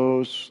that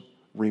those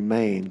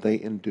remain, they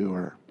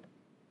endure.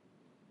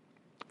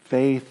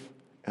 Faith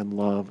and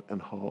love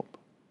and hope.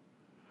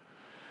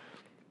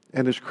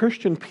 And as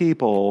Christian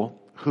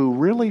people who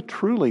really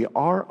truly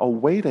are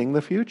awaiting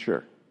the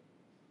future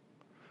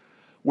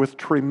with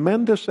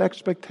tremendous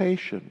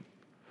expectation,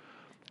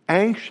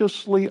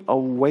 anxiously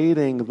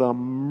awaiting the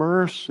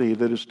mercy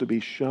that is to be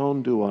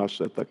shown to us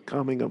at the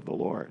coming of the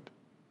Lord.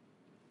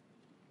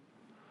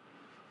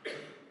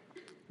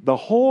 The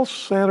whole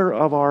center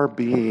of our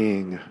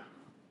being,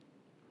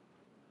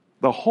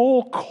 the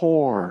whole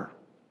core,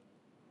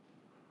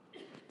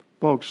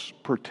 folks,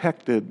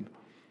 protected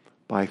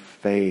by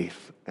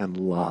faith and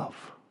love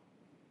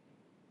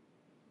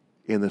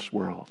in this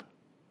world.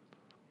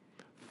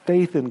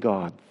 Faith in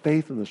God,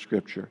 faith in the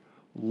Scripture,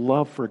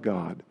 love for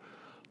God,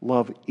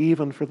 love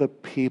even for the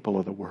people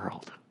of the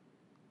world.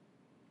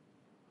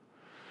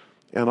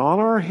 And on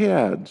our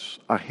heads,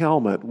 a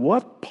helmet.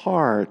 What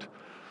part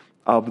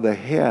of the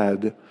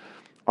head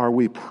are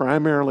we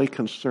primarily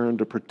concerned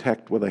to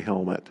protect with a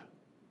helmet?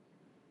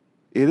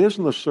 It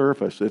isn't the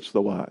surface, it's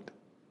the what?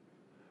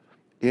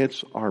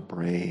 It's our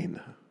brain.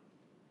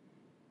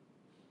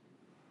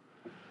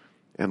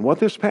 And what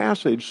this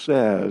passage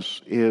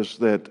says is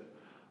that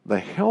the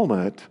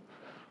helmet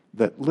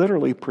that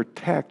literally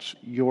protects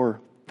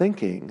your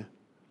thinking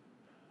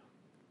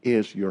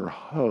is your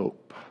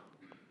hope,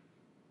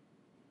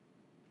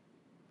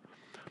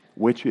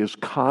 which is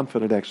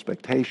confident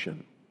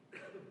expectation.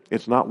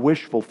 It's not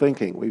wishful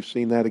thinking. We've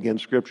seen that again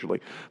scripturally.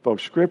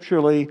 Folks,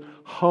 scripturally,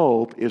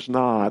 hope is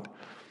not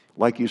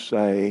like you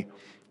say,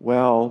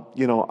 well,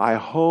 I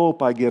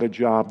hope I get a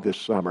job this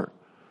summer.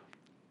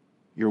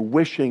 You're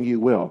wishing you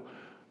will.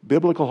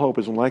 Biblical hope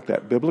isn't like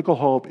that. Biblical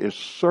hope is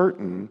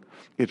certain.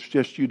 It's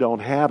just you don't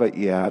have it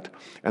yet,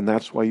 and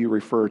that's why you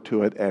refer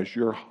to it as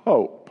your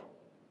hope.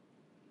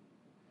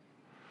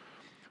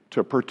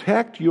 To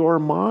protect your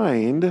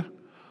mind,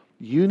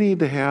 you need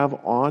to have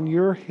on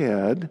your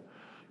head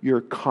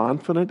your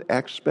confident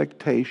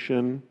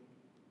expectation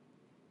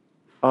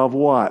of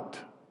what?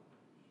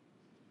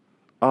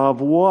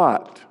 Of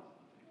what?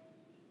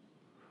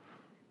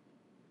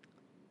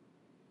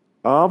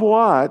 Of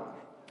what?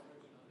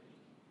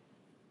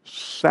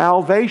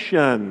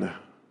 Salvation.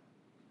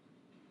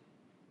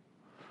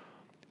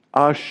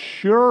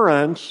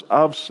 Assurance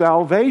of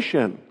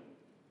salvation.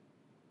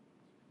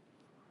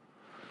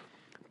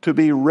 To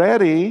be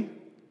ready,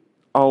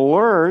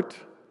 alert,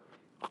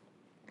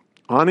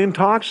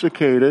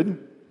 unintoxicated,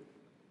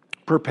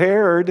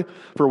 prepared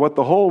for what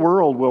the whole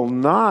world will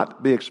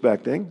not be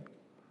expecting.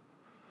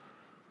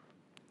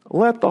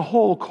 Let the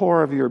whole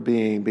core of your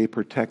being be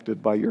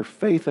protected by your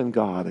faith in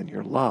God and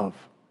your love.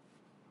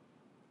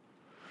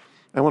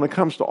 And when it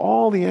comes to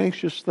all the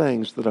anxious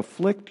things that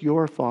afflict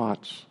your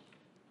thoughts,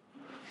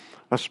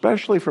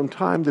 especially from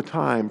time to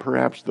time,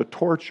 perhaps the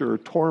torture or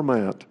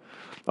torment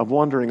of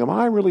wondering, am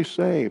I really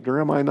saved or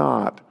am I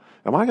not?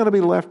 Am I going to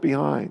be left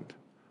behind?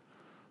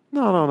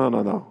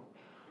 No.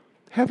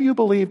 Have you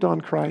believed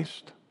on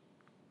Christ?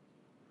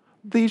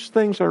 These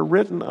things are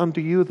written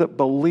unto you that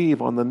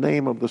believe on the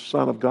name of the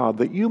Son of God,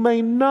 that you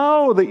may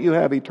know that you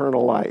have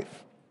eternal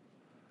life.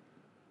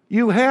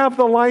 You have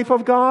the life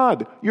of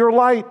God, your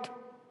light.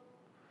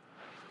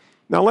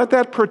 Now let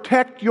that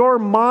protect your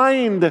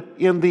mind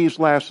in these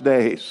last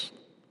days.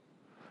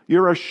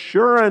 Your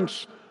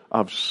assurance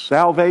of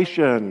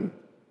salvation.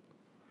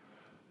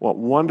 What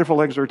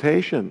wonderful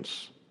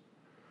exhortations.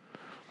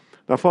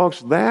 Now,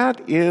 folks,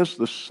 that is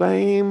the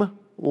same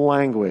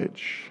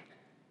language.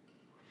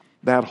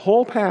 That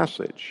whole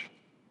passage,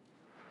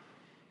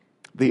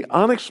 the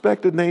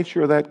unexpected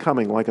nature of that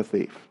coming like a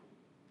thief,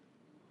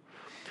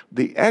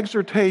 the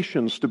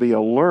exhortations to be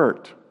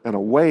alert and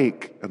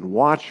awake and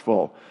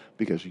watchful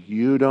because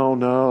you don't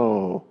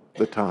know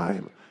the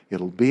time.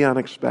 It'll be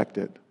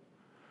unexpected.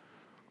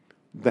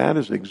 That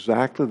is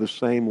exactly the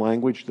same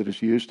language that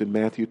is used in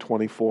Matthew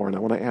 24. And I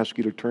want to ask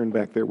you to turn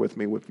back there with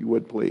me, if you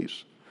would,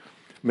 please.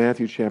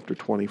 Matthew chapter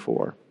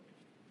 24.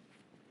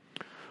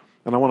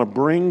 And I want to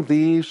bring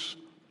these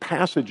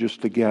passages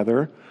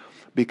together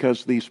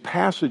because these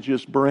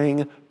passages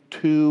bring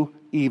two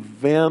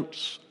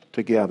events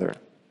together.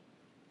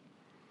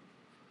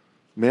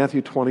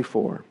 Matthew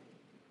 24.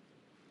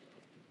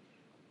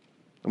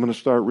 I'm going to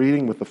start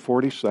reading with the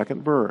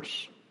 42nd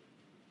verse.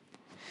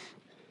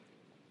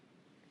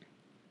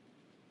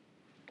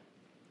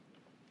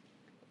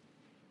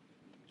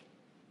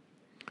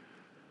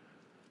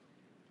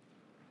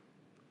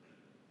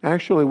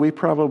 Actually, we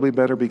probably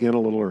better begin a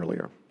little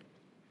earlier.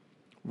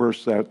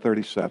 Verse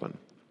 37.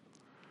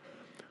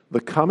 The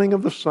coming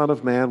of the Son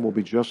of Man will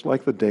be just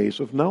like the days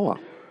of Noah.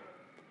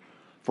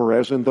 For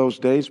as in those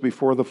days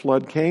before the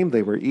flood came,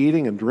 they were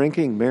eating and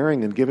drinking,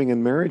 marrying and giving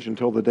in marriage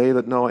until the day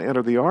that Noah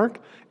entered the ark,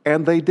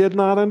 and they did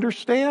not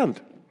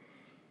understand.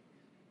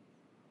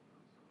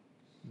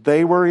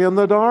 They were in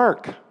the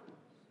dark.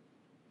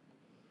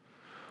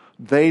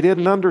 They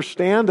didn't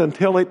understand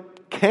until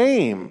it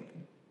came.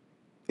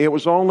 It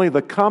was only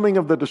the coming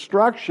of the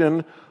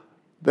destruction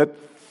that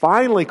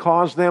finally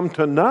caused them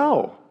to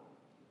know.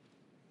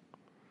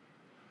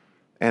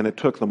 And it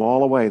took them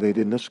all away. They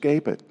didn't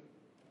escape it.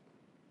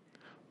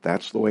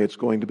 That's the way it's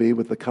going to be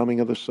with the coming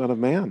of the Son of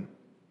Man.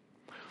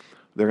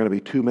 There are going to be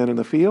two men in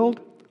the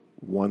field.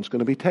 One's going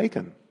to be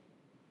taken.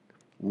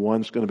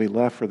 One's going to be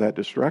left for that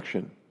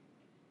destruction.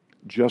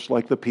 Just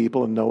like the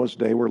people in Noah's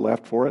day were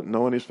left for it, and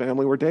Noah and his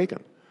family were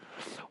taken.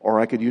 Or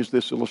I could use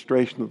this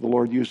illustration that the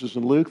Lord uses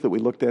in Luke that we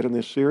looked at in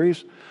this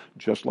series.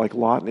 Just like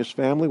Lot and his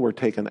family were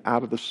taken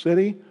out of the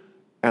city,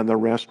 and the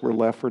rest were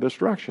left for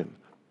destruction.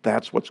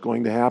 That's what's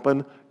going to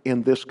happen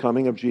in this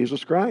coming of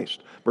Jesus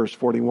Christ. Verse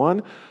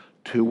 41,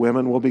 2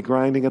 women will be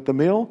grinding at the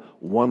mill.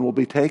 One will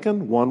be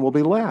taken, one will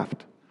be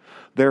left.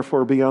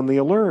 Therefore be on the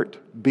alert.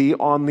 Be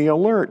on the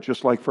alert,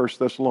 just like 1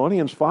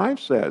 Thessalonians 5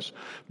 says,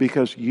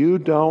 because you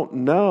don't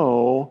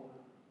know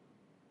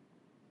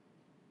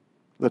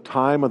the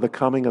time of the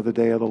coming of the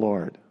day of the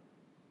Lord.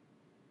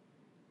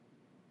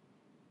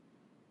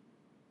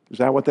 Is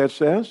that what that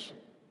says?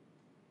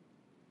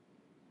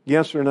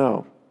 Yes or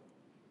no?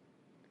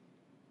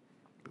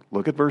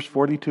 Look at verse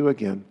 42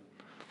 again.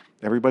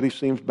 Everybody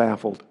seems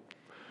baffled.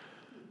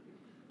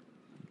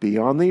 Be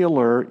on the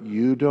alert.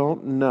 You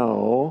don't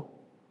know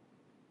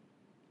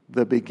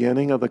the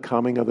beginning of the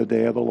coming of the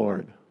day of the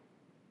Lord.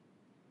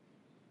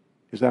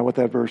 Is that what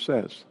that verse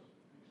says?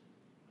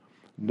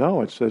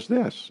 No, it says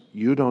this.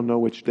 You don't know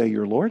which day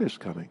your Lord is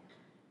coming.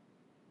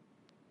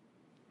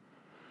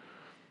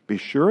 Be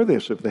sure of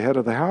this. If the head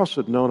of the house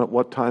had known at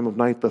what time of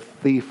night the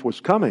thief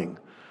was coming,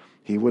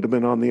 he would have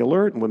been on the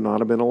alert and would not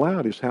have been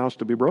allowed his house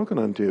to be broken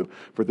unto.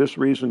 For this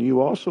reason,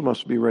 you also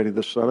must be ready.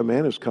 The Son of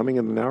Man is coming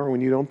in an hour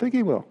when you don't think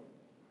he will.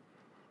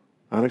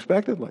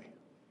 Unexpectedly.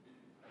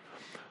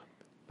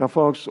 Now,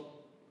 folks,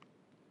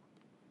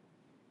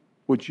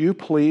 would you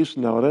please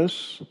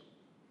notice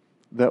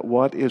that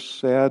what is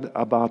said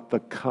about the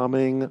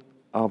coming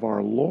of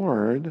our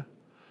Lord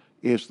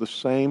is the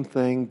same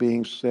thing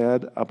being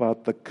said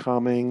about the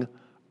coming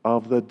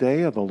of the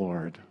day of the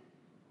Lord?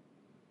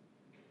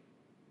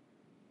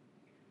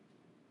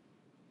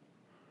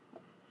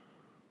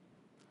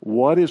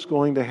 What is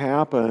going to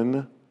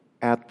happen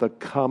at the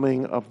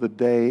coming of the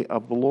day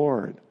of the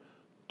Lord?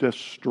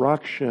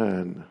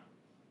 Destruction.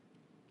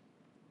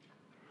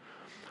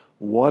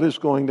 What is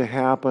going to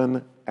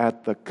happen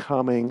at the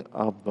coming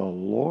of the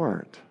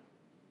Lord?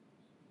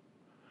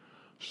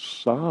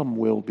 Some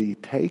will be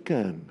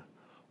taken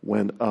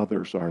when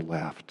others are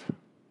left.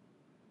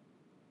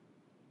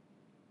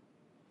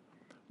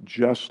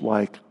 Just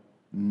like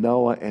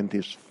Noah and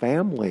his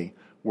family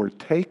were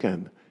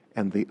taken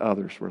and the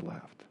others were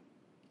left.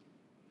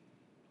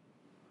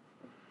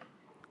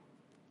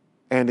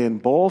 And in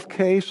both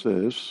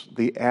cases,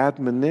 the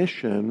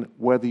admonition,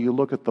 whether you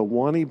look at the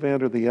one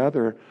event or the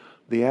other,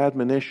 the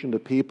admonition to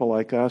people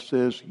like us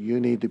is, you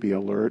need to be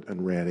alert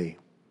and ready.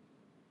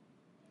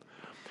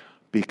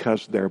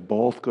 Because they're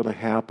both going to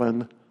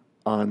happen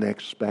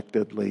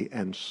unexpectedly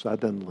and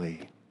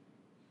suddenly.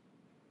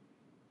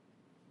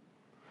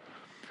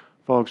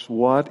 Folks,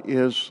 what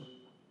is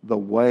the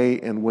way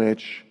in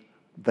which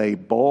they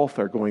both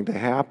are going to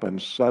happen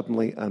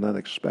suddenly and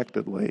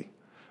unexpectedly?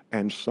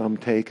 And some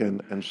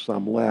taken and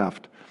some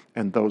left.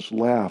 And those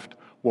left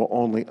will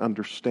only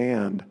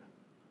understand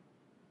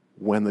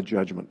when the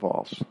judgment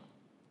falls.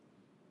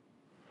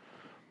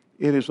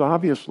 It is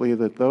obviously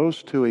that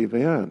those two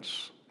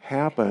events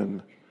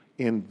happen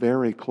in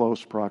very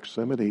close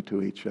proximity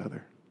to each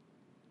other.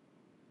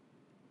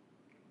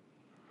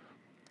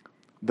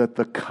 That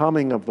the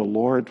coming of the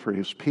Lord for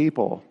his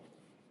people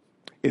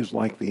is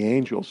like the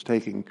angels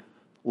taking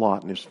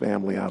Lot and his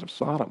family out of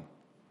Sodom.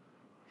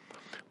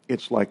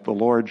 It's like the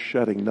Lord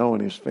shutting Noah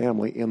and his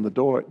family into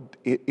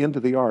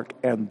the ark,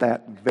 and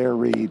that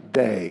very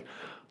day,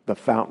 the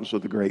fountains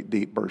of the great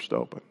deep burst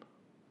open.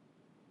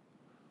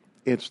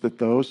 It's that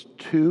those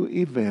two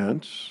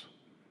events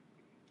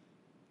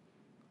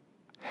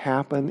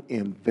happen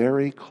in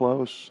very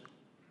close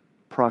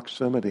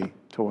proximity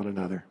to one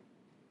another.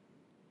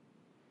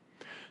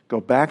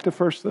 Go back to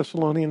 1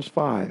 Thessalonians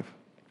 5.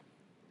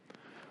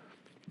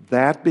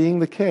 That being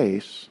the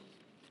case,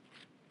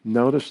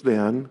 notice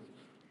then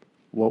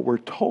what we're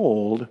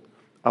told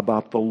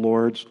about the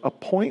Lord's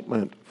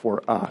appointment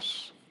for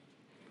us.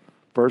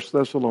 1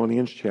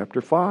 Thessalonians chapter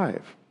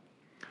 5.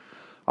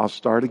 I'll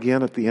start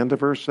again at the end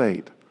of verse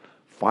 8.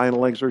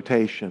 Final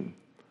exhortation.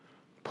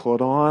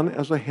 Put on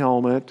as a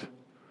helmet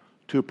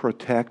to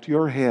protect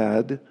your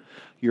head,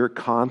 your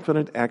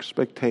confident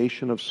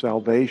expectation of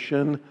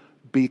salvation,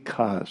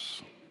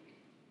 because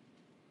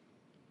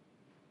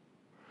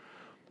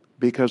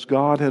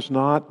God has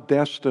not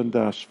destined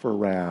us for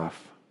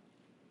wrath.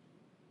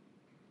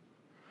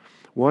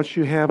 What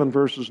you have in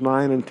verses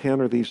 9 and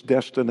 10 are these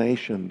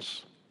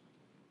destinations.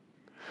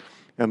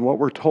 And what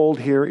we're told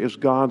here is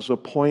God's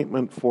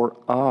appointment for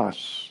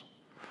us.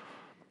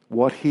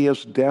 What he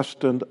has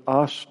destined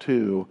us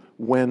to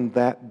when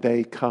that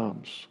day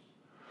comes.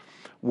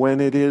 When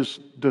it is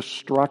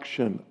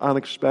destruction,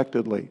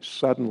 unexpectedly,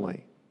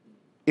 suddenly,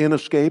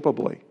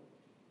 inescapably.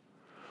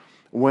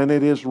 When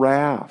it is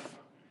wrath.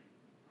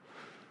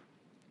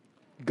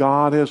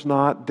 God has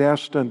not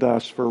destined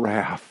us for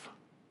wrath.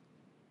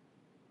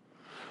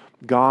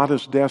 God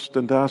has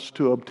destined us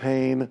to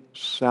obtain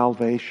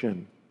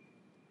salvation.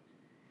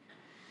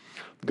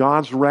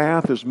 God's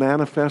wrath is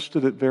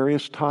manifested at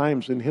various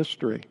times in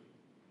history.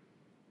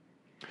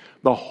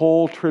 The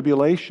whole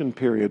tribulation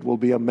period will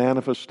be a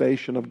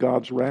manifestation of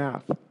God's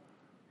wrath.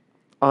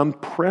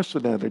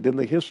 Unprecedented in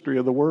the history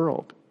of the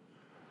world.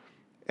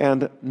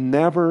 And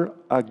never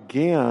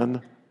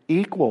again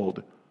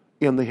equaled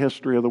in the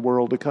history of the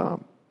world to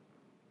come.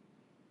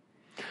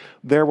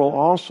 There will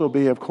also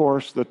be, of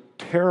course, the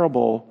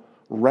terrible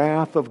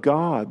wrath of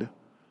God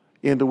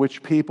into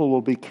which people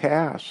will be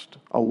cast,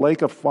 a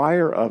lake of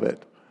fire of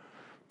it,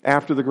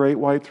 after the great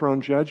white throne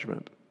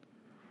judgment.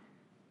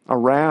 A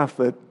wrath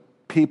that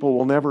people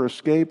will never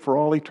escape for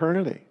all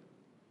eternity.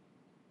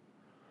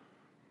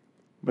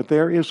 But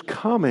there is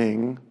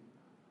coming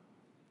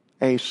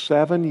a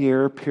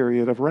 7-year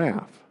period of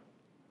wrath.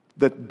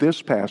 that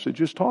this passage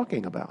is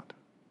talking about.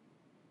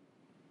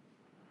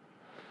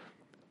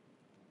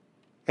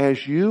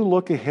 As you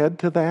look ahead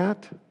to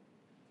that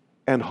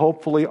and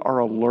hopefully are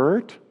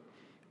alert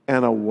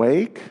and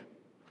awake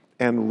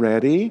and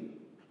ready,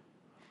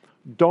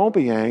 don't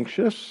be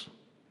anxious.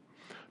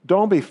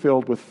 Don't be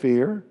filled with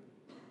fear.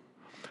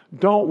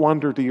 Don't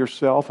wonder to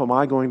yourself, am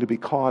I going to be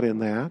caught in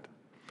that?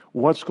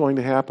 What's going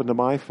to happen to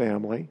my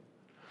family?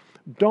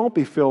 Don't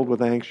be filled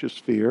with anxious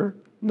fear.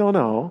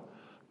 No.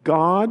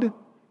 God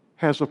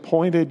has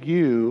appointed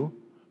you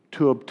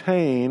to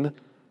obtain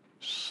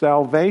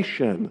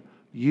salvation.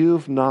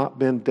 You've not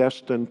been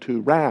destined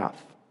to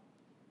wrath.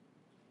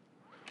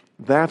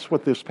 That's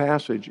what this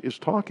passage is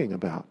talking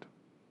about.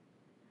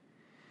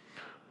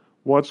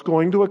 What's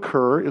going to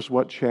occur is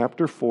what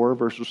chapter 4,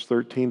 verses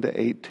 13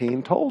 to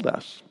 18 told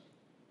us.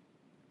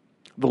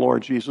 The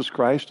Lord Jesus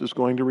Christ is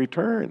going to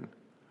return.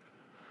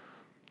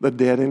 The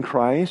dead in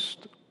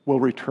Christ will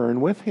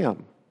return with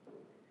him.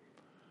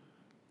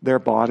 Their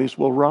bodies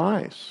will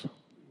rise.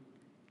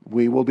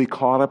 We will be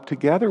caught up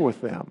together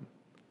with them.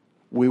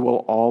 We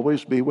will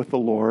always be with the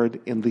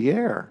Lord in the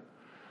air.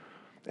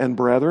 And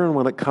brethren,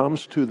 when it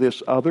comes to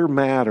this other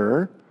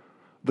matter,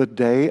 the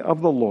day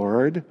of the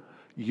Lord,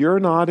 you're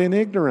not in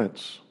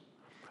ignorance.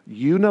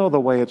 You know the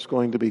way it's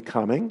going to be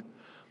coming.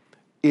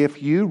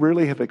 If you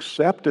really have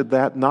accepted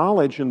that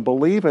knowledge and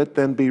believe it,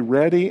 then be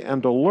ready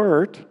and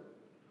alert.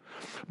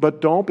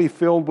 But don't be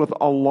filled with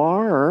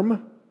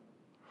alarm.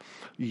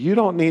 You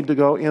don't need to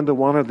go into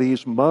one of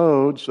these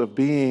modes of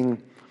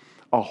being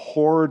a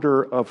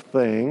hoarder of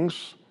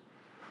things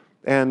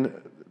and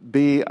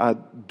be a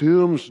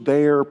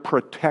doomsdayer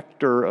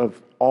protector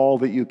of all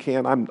that you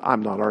can.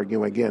 I'm not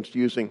arguing against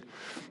using,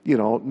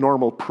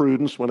 normal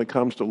prudence when it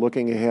comes to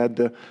looking ahead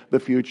to the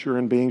future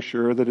and being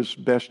sure that as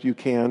best you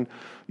can,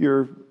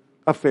 your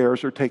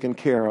affairs are taken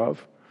care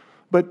of.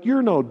 But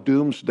you're no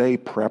doomsday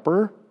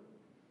prepper.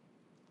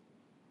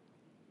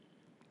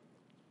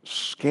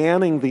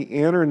 Scanning the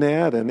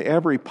internet and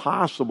every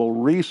possible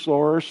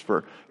resource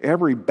for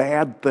every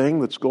bad thing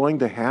that's going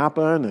to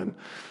happen and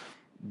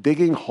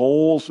digging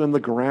holes in the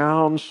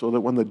ground so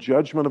that when the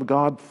judgment of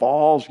God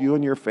falls, you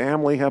and your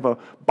family have a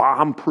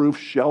bomb-proof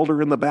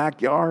shelter in the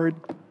backyard.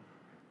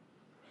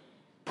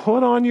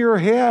 Put on your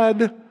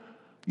head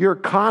your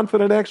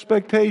confident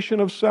expectation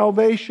of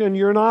salvation.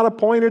 You're not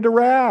appointed to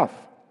wrath.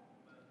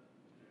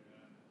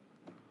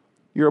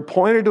 You're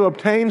appointed to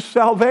obtain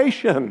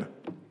salvation.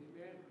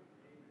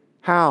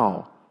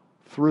 How?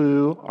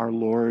 Through our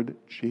Lord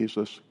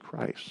Jesus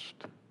Christ.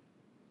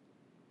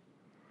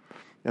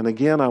 And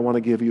again, I want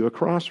to give you a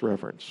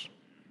cross-reference.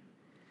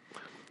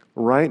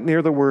 Right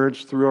near the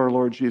words, through our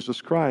Lord Jesus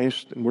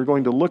Christ, and we're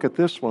going to look at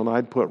this one,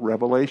 I'd put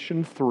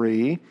Revelation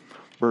 3,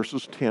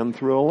 verses 10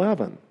 through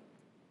 11.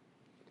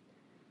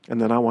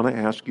 And then I want to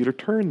ask you to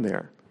turn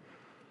there.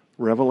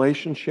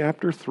 Revelation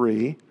chapter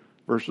 3,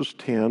 verses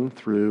 10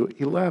 through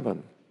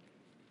 11.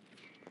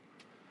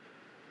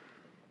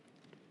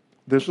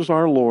 This is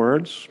our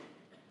Lord's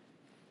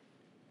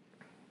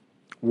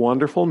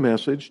wonderful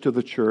message to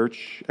the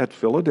church at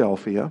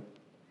Philadelphia.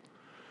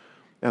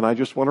 And I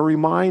just want to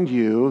remind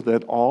you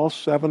that all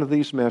 7 of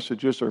these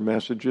messages are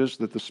messages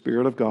that the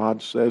Spirit of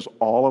God says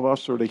all of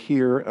us are to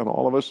hear and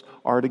all of us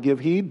are to give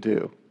heed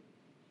to.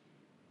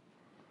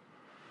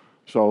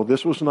 So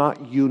this was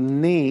not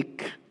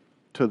unique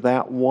to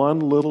that one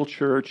little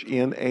church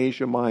in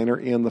Asia Minor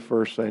in the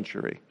first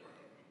century.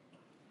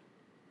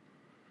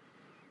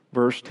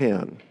 Verse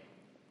 10.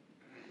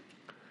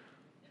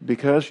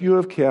 Because you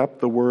have kept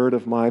the word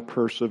of my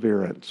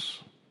perseverance.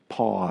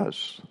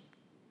 Pause.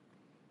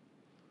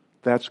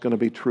 That's going to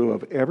be true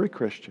of every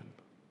Christian.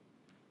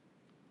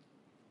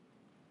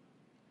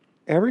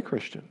 Every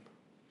Christian.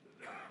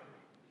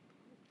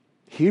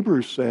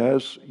 Hebrews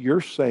says you're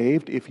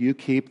saved if you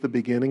keep the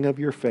beginning of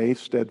your faith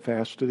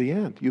steadfast to the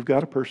end. You've got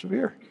to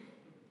persevere.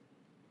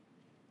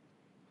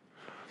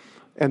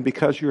 And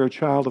because you're a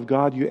child of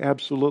God, you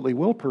absolutely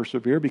will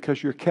persevere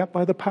because you're kept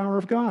by the power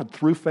of God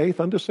through faith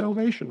unto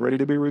salvation, ready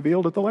to be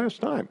revealed at the last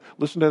time.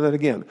 Listen to that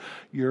again.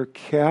 You're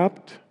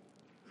kept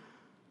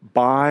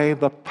by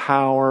the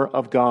power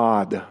of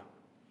God.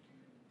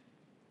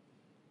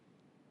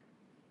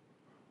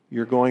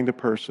 You're going to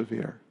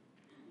persevere.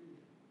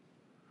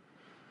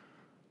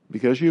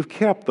 Because you've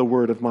kept the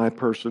word of my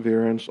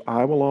perseverance,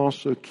 I will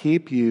also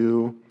keep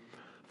you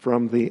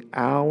from the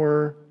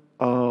hour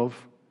of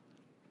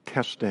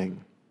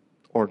testing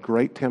or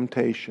great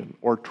temptation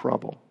or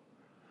trouble.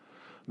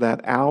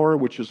 That hour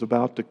which is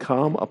about to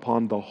come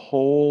upon the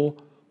whole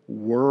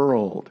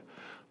world.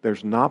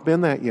 There's not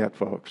been that yet,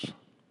 folks.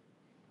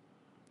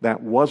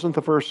 That wasn't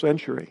the first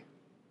century.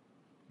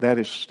 That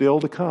is still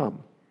to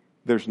come.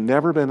 There's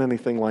never been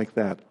anything like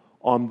that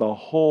on the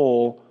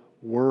whole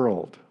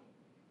world.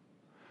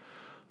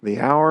 The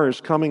hour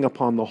is coming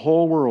upon the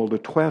whole world to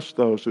test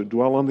those who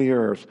dwell on the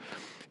earth.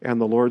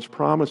 And the Lord's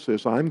promise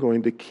is, I'm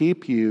going to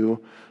keep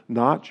you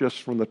not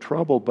just from the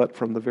trouble, but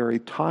from the very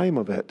time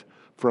of it,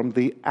 from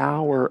the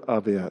hour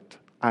of it.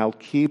 I'll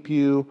keep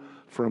you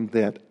from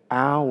that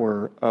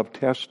hour of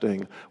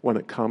testing when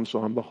it comes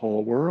on the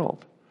whole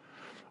world.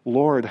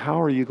 Lord,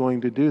 how are you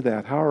going to do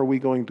that? How are we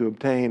going to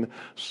obtain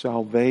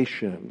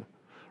salvation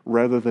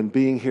rather than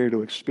being here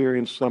to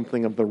experience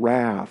something of the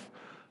wrath?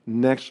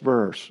 Next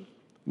verse.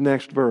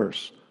 Next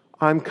verse.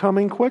 I'm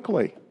coming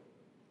quickly.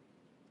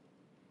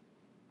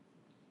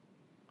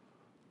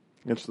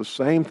 It's the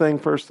same thing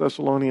 1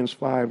 Thessalonians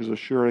 5 is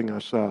assuring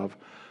us of.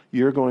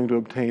 You're going to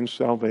obtain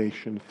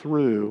salvation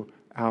through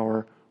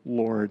our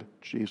Lord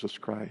Jesus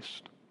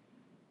Christ.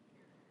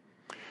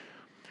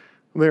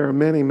 There are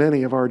many,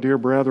 many of our dear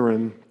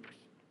brethren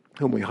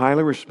whom we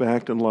highly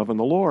respect and love in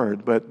the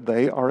Lord, but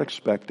they are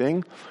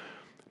expecting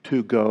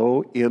to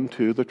go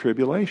into the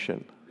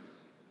tribulation.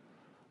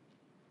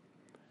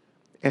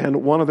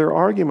 And one of their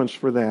arguments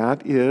for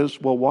that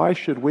is, well, why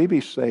should we be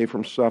saved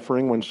from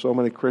suffering when so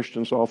many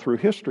Christians all through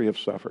history have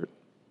suffered?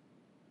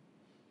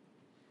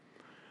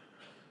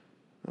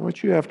 And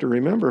what you have to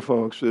remember,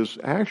 folks, is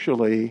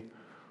actually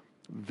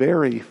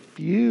very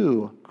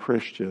few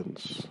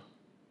Christians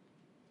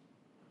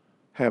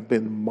have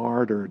been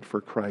martyred for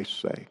Christ's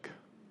sake.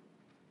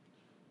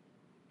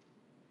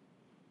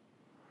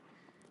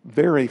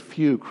 Very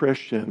few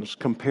Christians,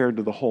 compared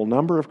to the whole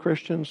number of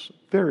Christians,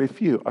 very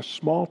few, a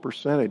small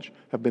percentage,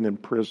 have been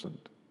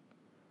imprisoned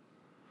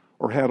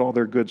or had all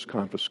their goods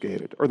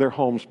confiscated or their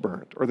homes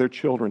burnt or their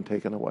children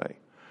taken away.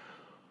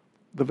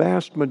 The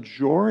vast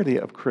majority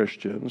of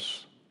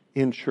Christians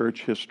in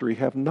church history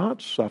have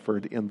not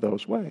suffered in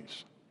those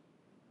ways.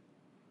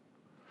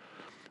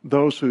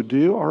 Those who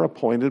do are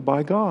appointed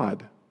by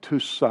God to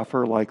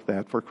suffer like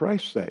that for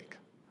Christ's sake.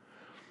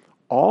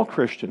 All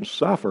Christians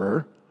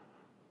suffer.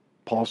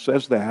 Paul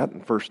says that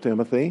in 1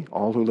 Timothy.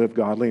 All who live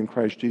godly in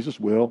Christ Jesus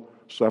will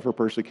suffer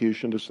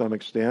persecution to some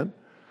extent.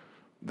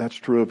 That's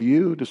true of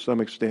you to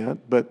some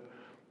extent, but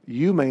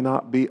you may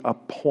not be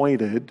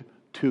appointed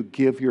to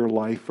give your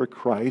life for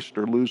Christ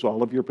or lose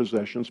all of your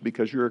possessions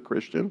because you're a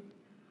Christian.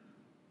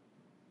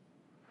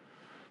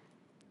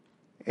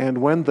 And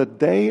when the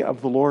day of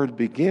the Lord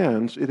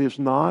begins, it is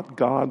not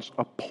God's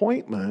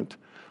appointment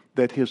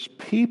that his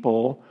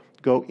people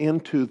go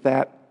into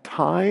that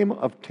time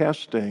of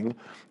testing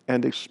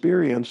and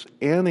experience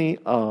any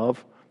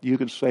of, you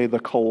could say, the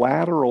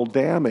collateral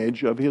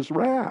damage of his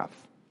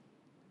wrath.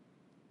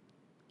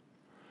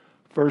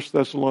 1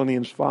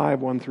 Thessalonians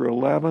 5, 1 through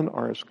 11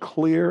 are as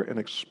clear and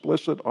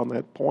explicit on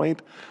that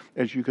point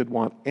as you could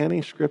want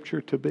any scripture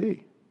to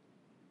be.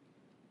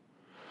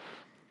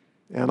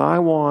 And I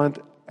want,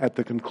 at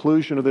the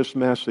conclusion of this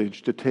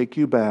message, to take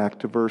you back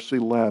to verse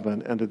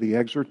 11 and to the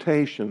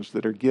exhortations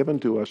that are given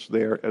to us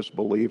there as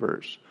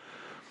believers.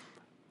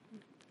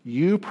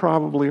 You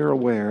probably are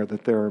aware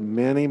that there are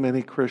many,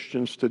 many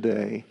Christians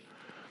today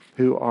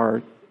who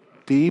are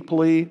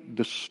deeply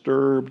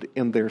disturbed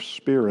in their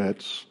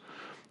spirits,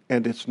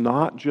 and it's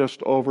not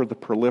just over the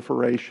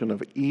proliferation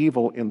of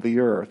evil in the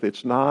earth.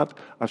 It's not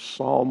a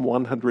Psalm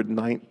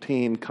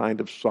 119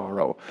 kind of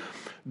sorrow.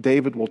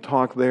 David will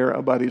talk there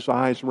about his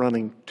eyes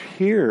running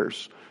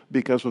tears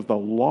because of the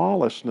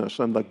lawlessness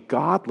and the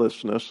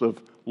godlessness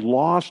of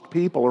lost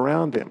people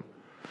around him.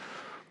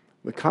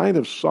 The kind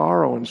of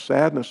sorrow and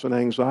sadness and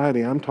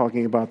anxiety I'm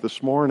talking about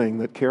this morning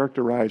that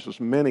characterizes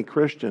many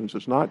Christians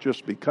is not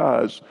just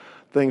because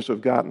things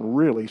have gotten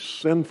really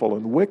sinful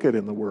and wicked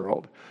in the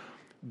world.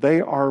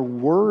 They are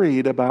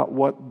worried about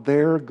what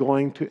they're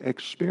going to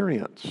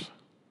experience.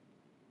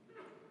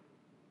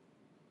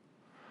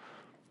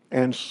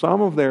 And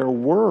some of their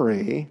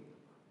worry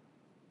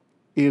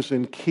is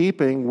in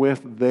keeping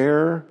with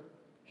their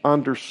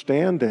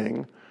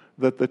understanding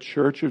that the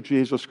Church of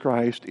Jesus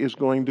Christ is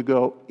going to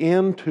go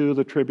into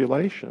the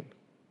tribulation,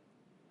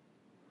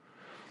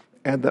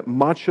 and that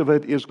much of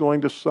it is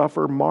going to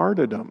suffer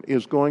martyrdom,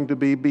 is going to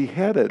be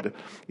beheaded,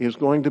 is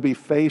going to be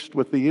faced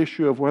with the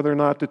issue of whether or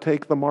not to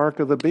take the mark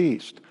of the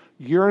beast.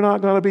 You're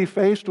not going to be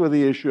faced with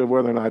the issue of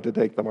whether or not to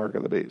take the mark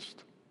of the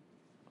beast.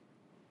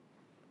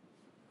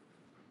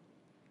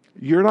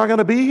 You're not going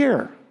to be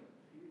here.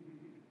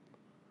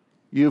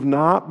 You've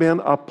not been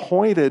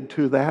appointed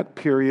to that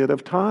period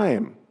of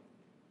time.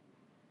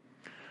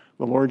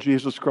 The Lord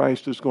Jesus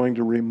Christ is going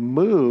to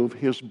remove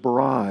his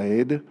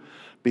bride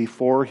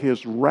before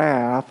his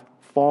wrath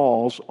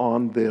falls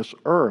on this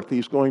earth.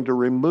 He's going to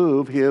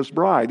remove his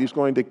bride. He's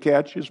going to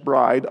catch his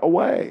bride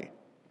away.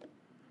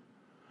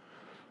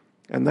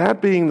 And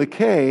that being the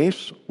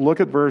case, look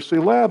at verse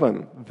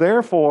 11.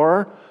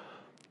 Therefore,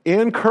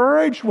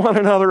 encourage one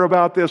another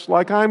about this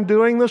like I'm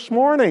doing this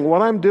morning.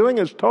 What I'm doing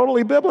is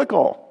totally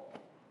biblical.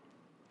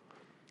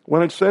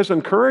 When it says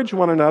encourage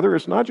one another,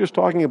 it's not just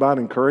talking about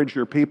encourage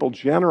your people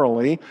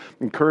generally,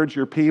 encourage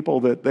your people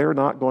that they're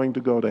not going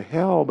to go to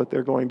hell, but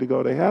they're going to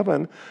go to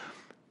heaven.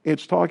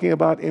 It's talking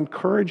about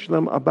encourage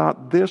them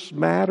about this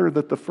matter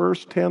that the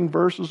first 10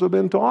 verses have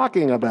been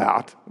talking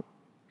about.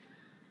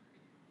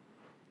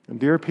 And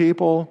dear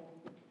people,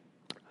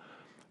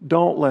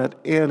 don't let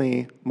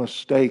any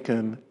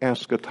mistaken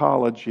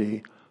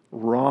eschatology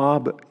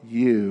rob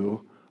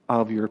you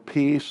of your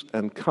peace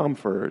and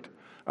comfort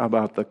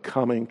about the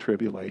coming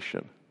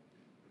tribulation.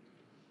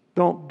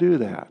 Don't do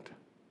that.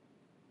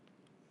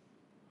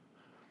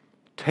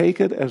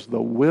 take it as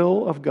the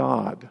will of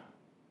God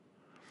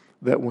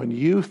that when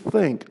you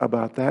think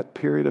about that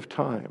period of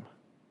time,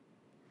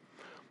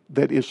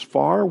 that is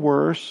far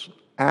worse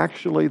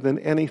actually than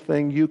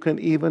anything you can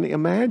even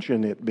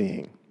imagine it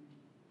being.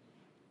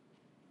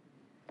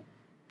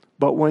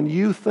 But when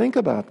you think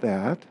about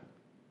that,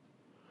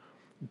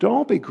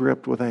 don't be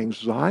gripped with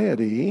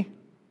anxiety.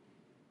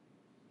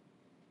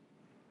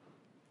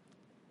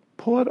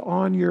 Put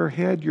on your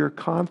head your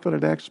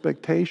confident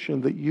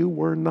expectation that you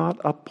were not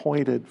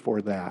appointed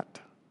for that.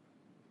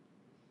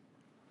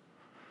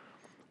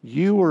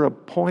 You were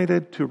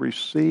appointed to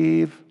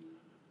receive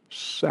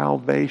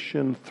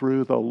salvation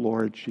through the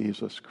Lord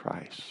Jesus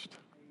Christ.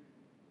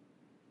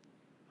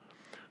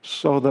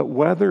 So that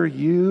whether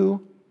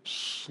you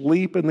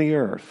sleep in the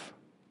earth,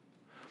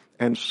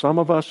 and some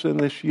of us in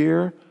this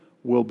year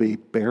will be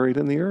buried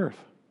in the earth.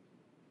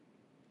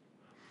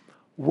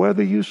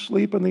 Whether you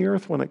sleep in the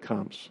earth when it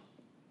comes,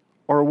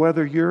 or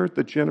whether you're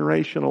the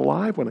generation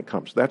alive when it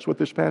comes, that's what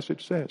this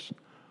passage says.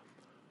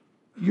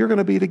 You're going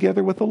to be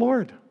together with the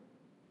Lord.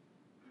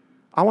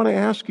 I want to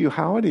ask you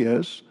how it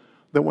is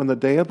that when the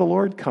day of the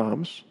Lord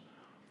comes,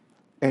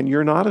 and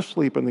you're not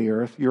asleep in the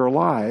earth, you're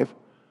alive,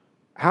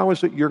 how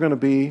is it you're going to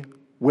be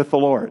with the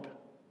Lord?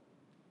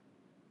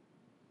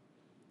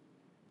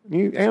 Can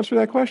you answer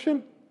that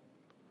question?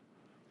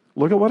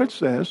 Look at what it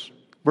says,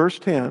 verse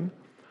 10,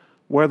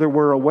 whether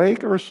we're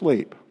awake or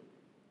asleep.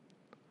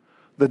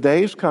 The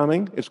day's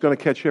coming, it's going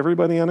to catch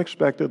everybody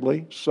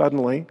unexpectedly,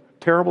 suddenly,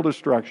 terrible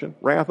destruction,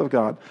 wrath of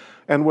God.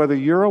 And whether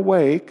you're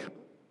awake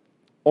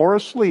or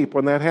asleep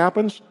when that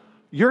happens,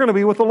 you're going to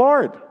be with the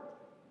Lord.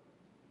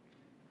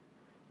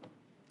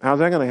 How's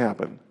that going to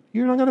happen?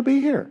 You're not going to be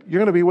here. You're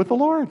going to be with the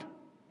Lord.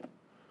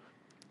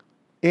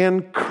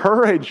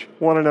 Encourage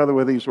one another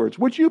with these words.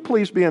 Would you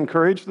please be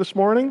encouraged this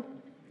morning?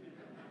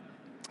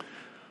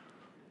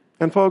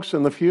 And folks,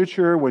 in the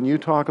future, when you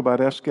talk about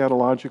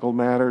eschatological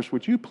matters,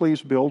 would you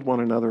please build one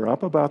another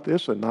up about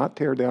this and not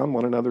tear down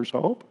one another's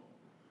hope?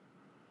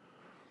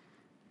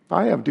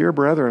 I have dear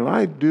brethren,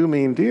 I do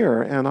mean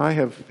dear, and I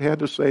have had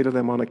to say to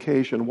them on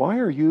occasion, why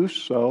are you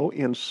so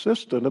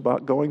insistent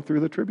about going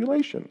through the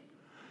tribulation?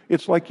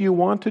 It's like you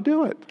want to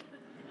do it.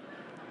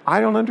 I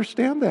don't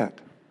understand that.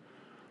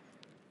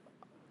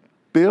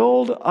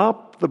 Build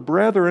up the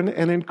brethren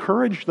and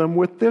encourage them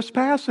with this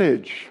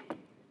passage.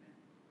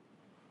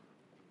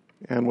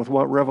 And with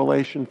what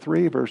Revelation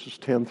 3 verses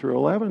 10 through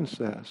 11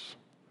 says.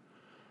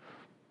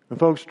 And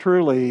folks,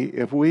 truly,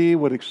 if we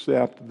would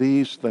accept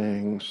these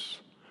things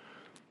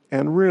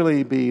and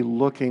really be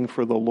looking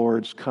for the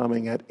Lord's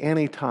coming at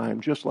any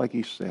time, just like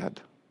He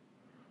said,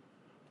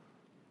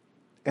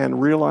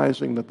 and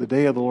realizing that the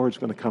day of the Lord is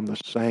going to come the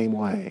same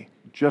way,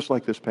 just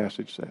like this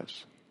passage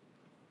says.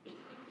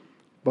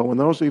 But when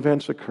those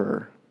events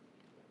occur,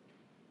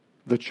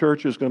 the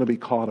church is going to be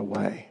caught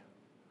away.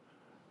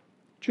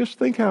 Just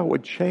think how it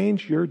would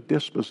change your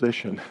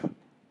disposition.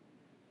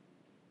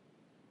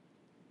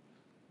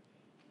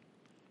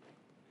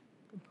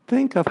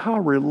 Think of how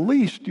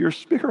released your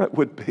spirit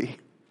would be.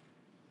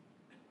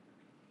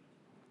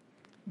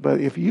 But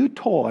if you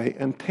toy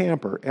and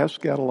tamper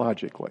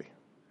eschatologically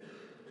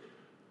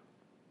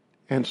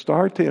and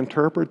start to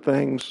interpret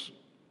things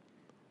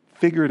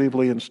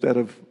figuratively instead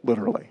of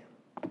literally,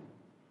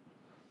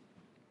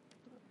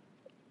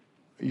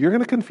 you're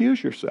going to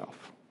confuse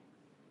yourself.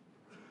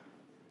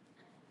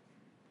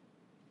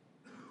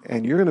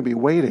 And you're going to be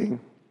waiting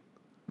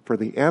for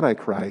the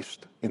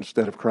Antichrist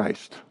instead of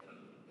Christ.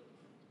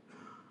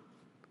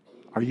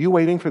 Are you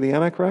waiting for the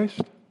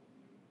Antichrist?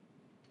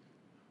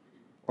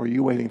 Or are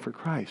you waiting for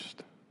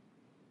Christ?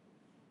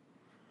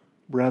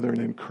 Brethren,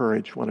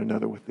 encourage one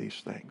another with these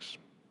things.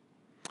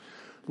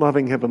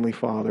 Loving Heavenly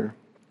Father,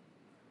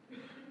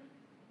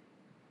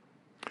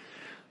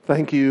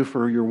 thank you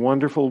for your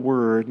wonderful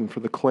word and for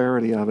the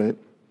clarity of it.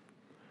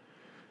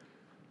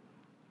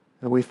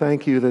 And we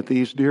thank you that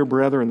these dear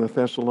brethren, the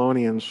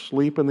Thessalonians,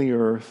 sleep in the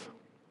earth,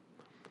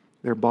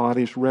 their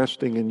bodies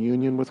resting in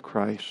union with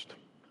Christ.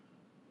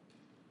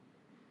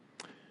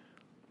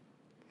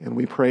 And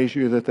we praise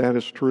you that that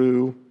is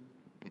true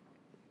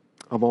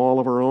of all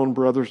of our own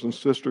brothers and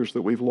sisters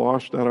that we've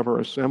lost out of our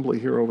assembly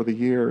here over the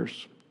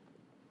years.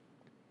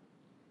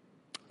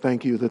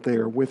 Thank you that they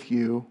are with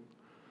you.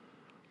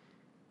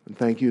 And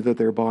thank you that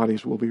their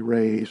bodies will be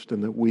raised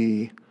and that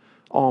we,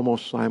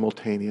 almost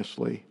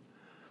simultaneously,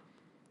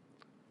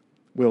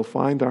 will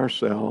find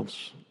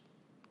ourselves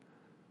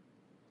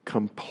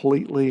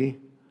completely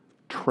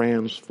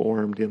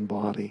transformed in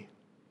body.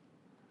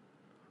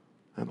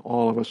 And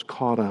all of us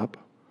caught up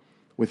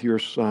with your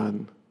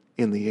Son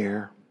in the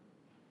air.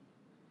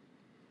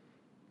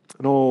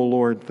 And oh,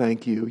 Lord,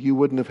 thank you. You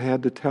wouldn't have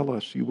had to tell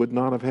us. You would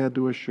not have had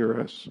to assure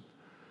us.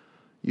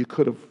 You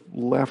could have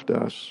left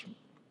us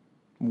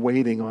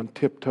waiting on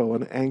tiptoe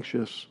and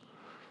anxious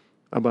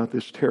about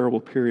this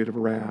terrible period of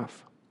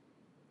wrath.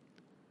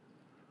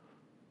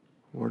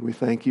 Lord, we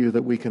thank you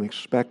that we can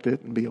expect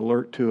it and be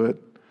alert to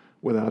it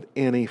without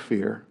any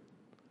fear,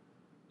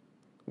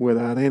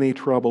 without any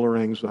trouble or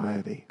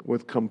anxiety,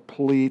 with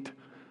complete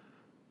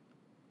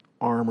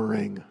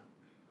armoring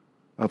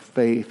of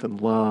faith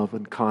and love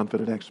and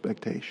confident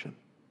expectation.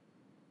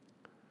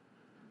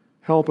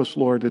 Help us,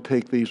 Lord, to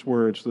take these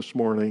words this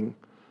morning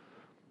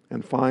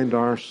and find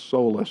our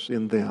solace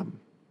in them.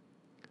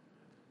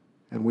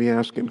 And we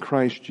ask in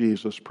Christ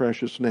Jesus'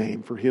 precious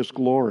name for His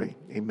glory.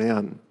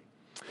 Amen.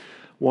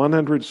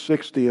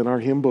 160 in our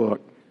hymn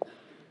book.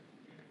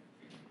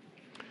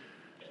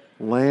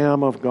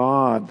 Lamb of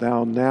God,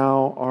 thou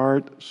now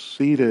art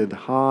seated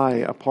high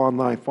upon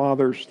thy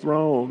Father's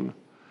throne.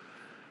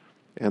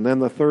 And then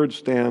the third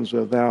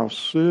stanza, thou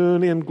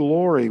soon in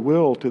glory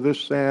will to this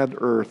sad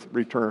earth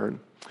return.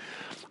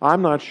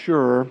 I'm not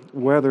sure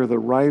whether the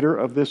writer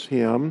of this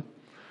hymn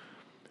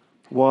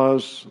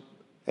I'm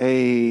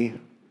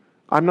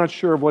not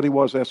sure of what he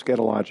was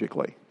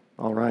eschatologically,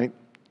 all right?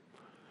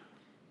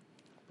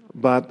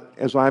 But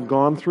as I've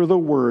gone through the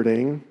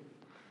wording,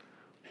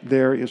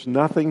 there is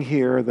nothing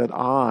here that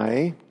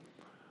I,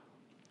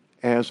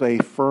 as a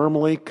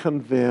firmly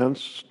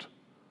convinced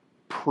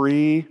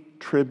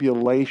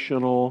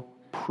pre-tribulational,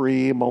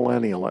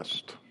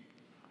 premillennialist.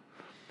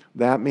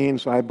 That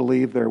means I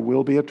believe there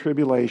will be a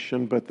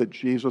tribulation, but that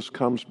Jesus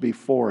comes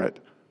before it,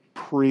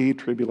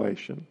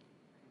 pre-tribulation.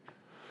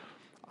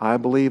 I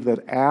believe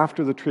that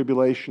after the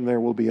tribulation there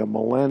will be a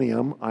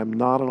millennium. I'm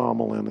not an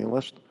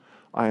amillennialist.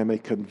 I am a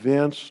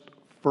convinced,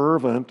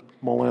 fervent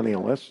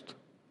millennialist.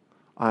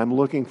 I'm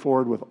looking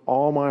forward with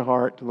all my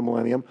heart to the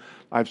millennium.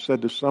 I've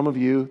said to some of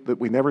you that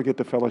we never get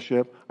to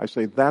fellowship. I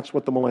say that's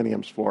what the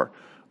millennium's for.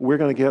 We're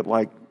going to get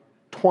like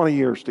 20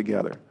 years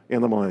together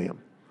in the millennium.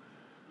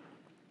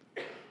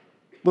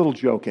 Little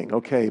joking,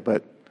 okay,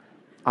 but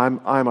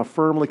I'm a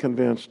firmly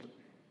convinced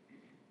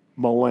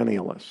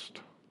millennialist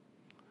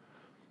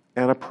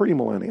and a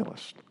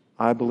premillennialist.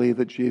 I believe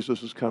that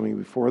Jesus is coming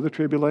before the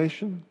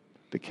tribulation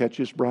to catch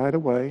His bride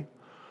away.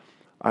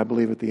 I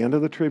believe at the end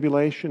of the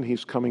tribulation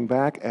He's coming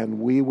back and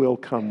we will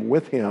come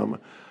with Him,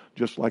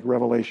 just like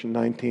Revelation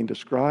 19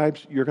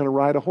 describes. You're going to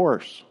ride a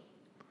horse.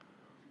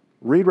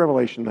 Read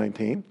Revelation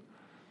 19.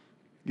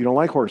 You don't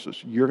like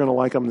horses. You're going to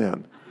like them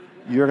then.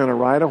 You're going to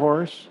ride a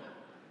horse.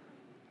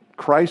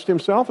 Christ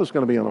Himself is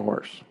going to be on a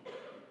horse.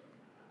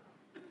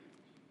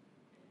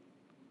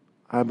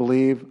 I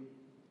believe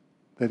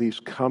that He's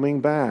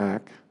coming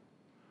back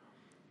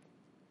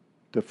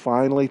to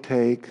finally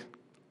take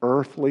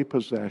earthly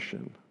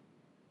possession.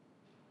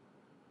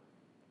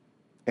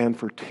 And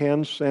for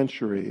 10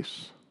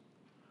 centuries,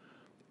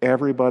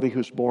 everybody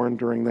who's born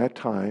during that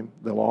time,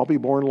 they'll all be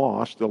born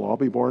lost, they'll all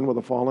be born with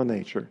a fallen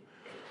nature,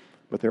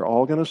 but they're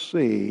all going to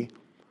see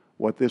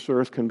what this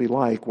earth can be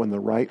like when the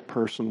right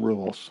person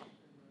rules.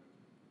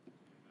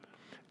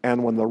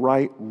 And when the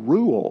right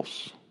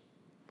rules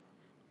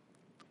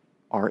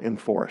are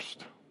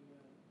enforced.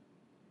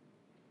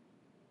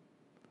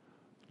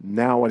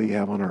 Now what do you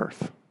have on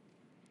earth?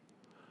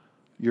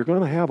 You're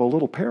going to have a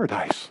little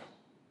paradise.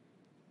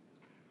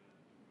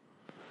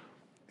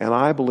 And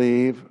I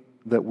believe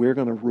that we're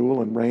going to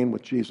rule and reign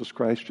with Jesus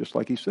Christ just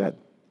like He said.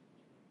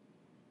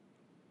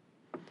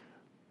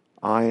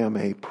 I am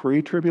a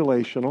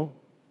pre-tribulational,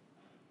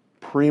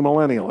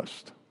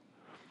 premillennialist.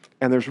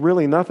 And there's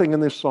really nothing in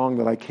this song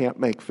that I can't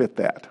make fit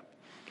that.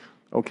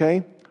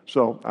 Okay?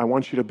 So I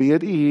want you to be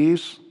at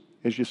ease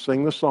as you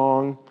sing the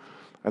song.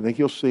 I think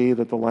you'll see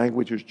that the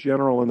language is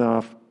general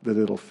enough that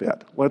it'll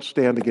fit. Let's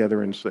stand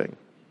together and sing.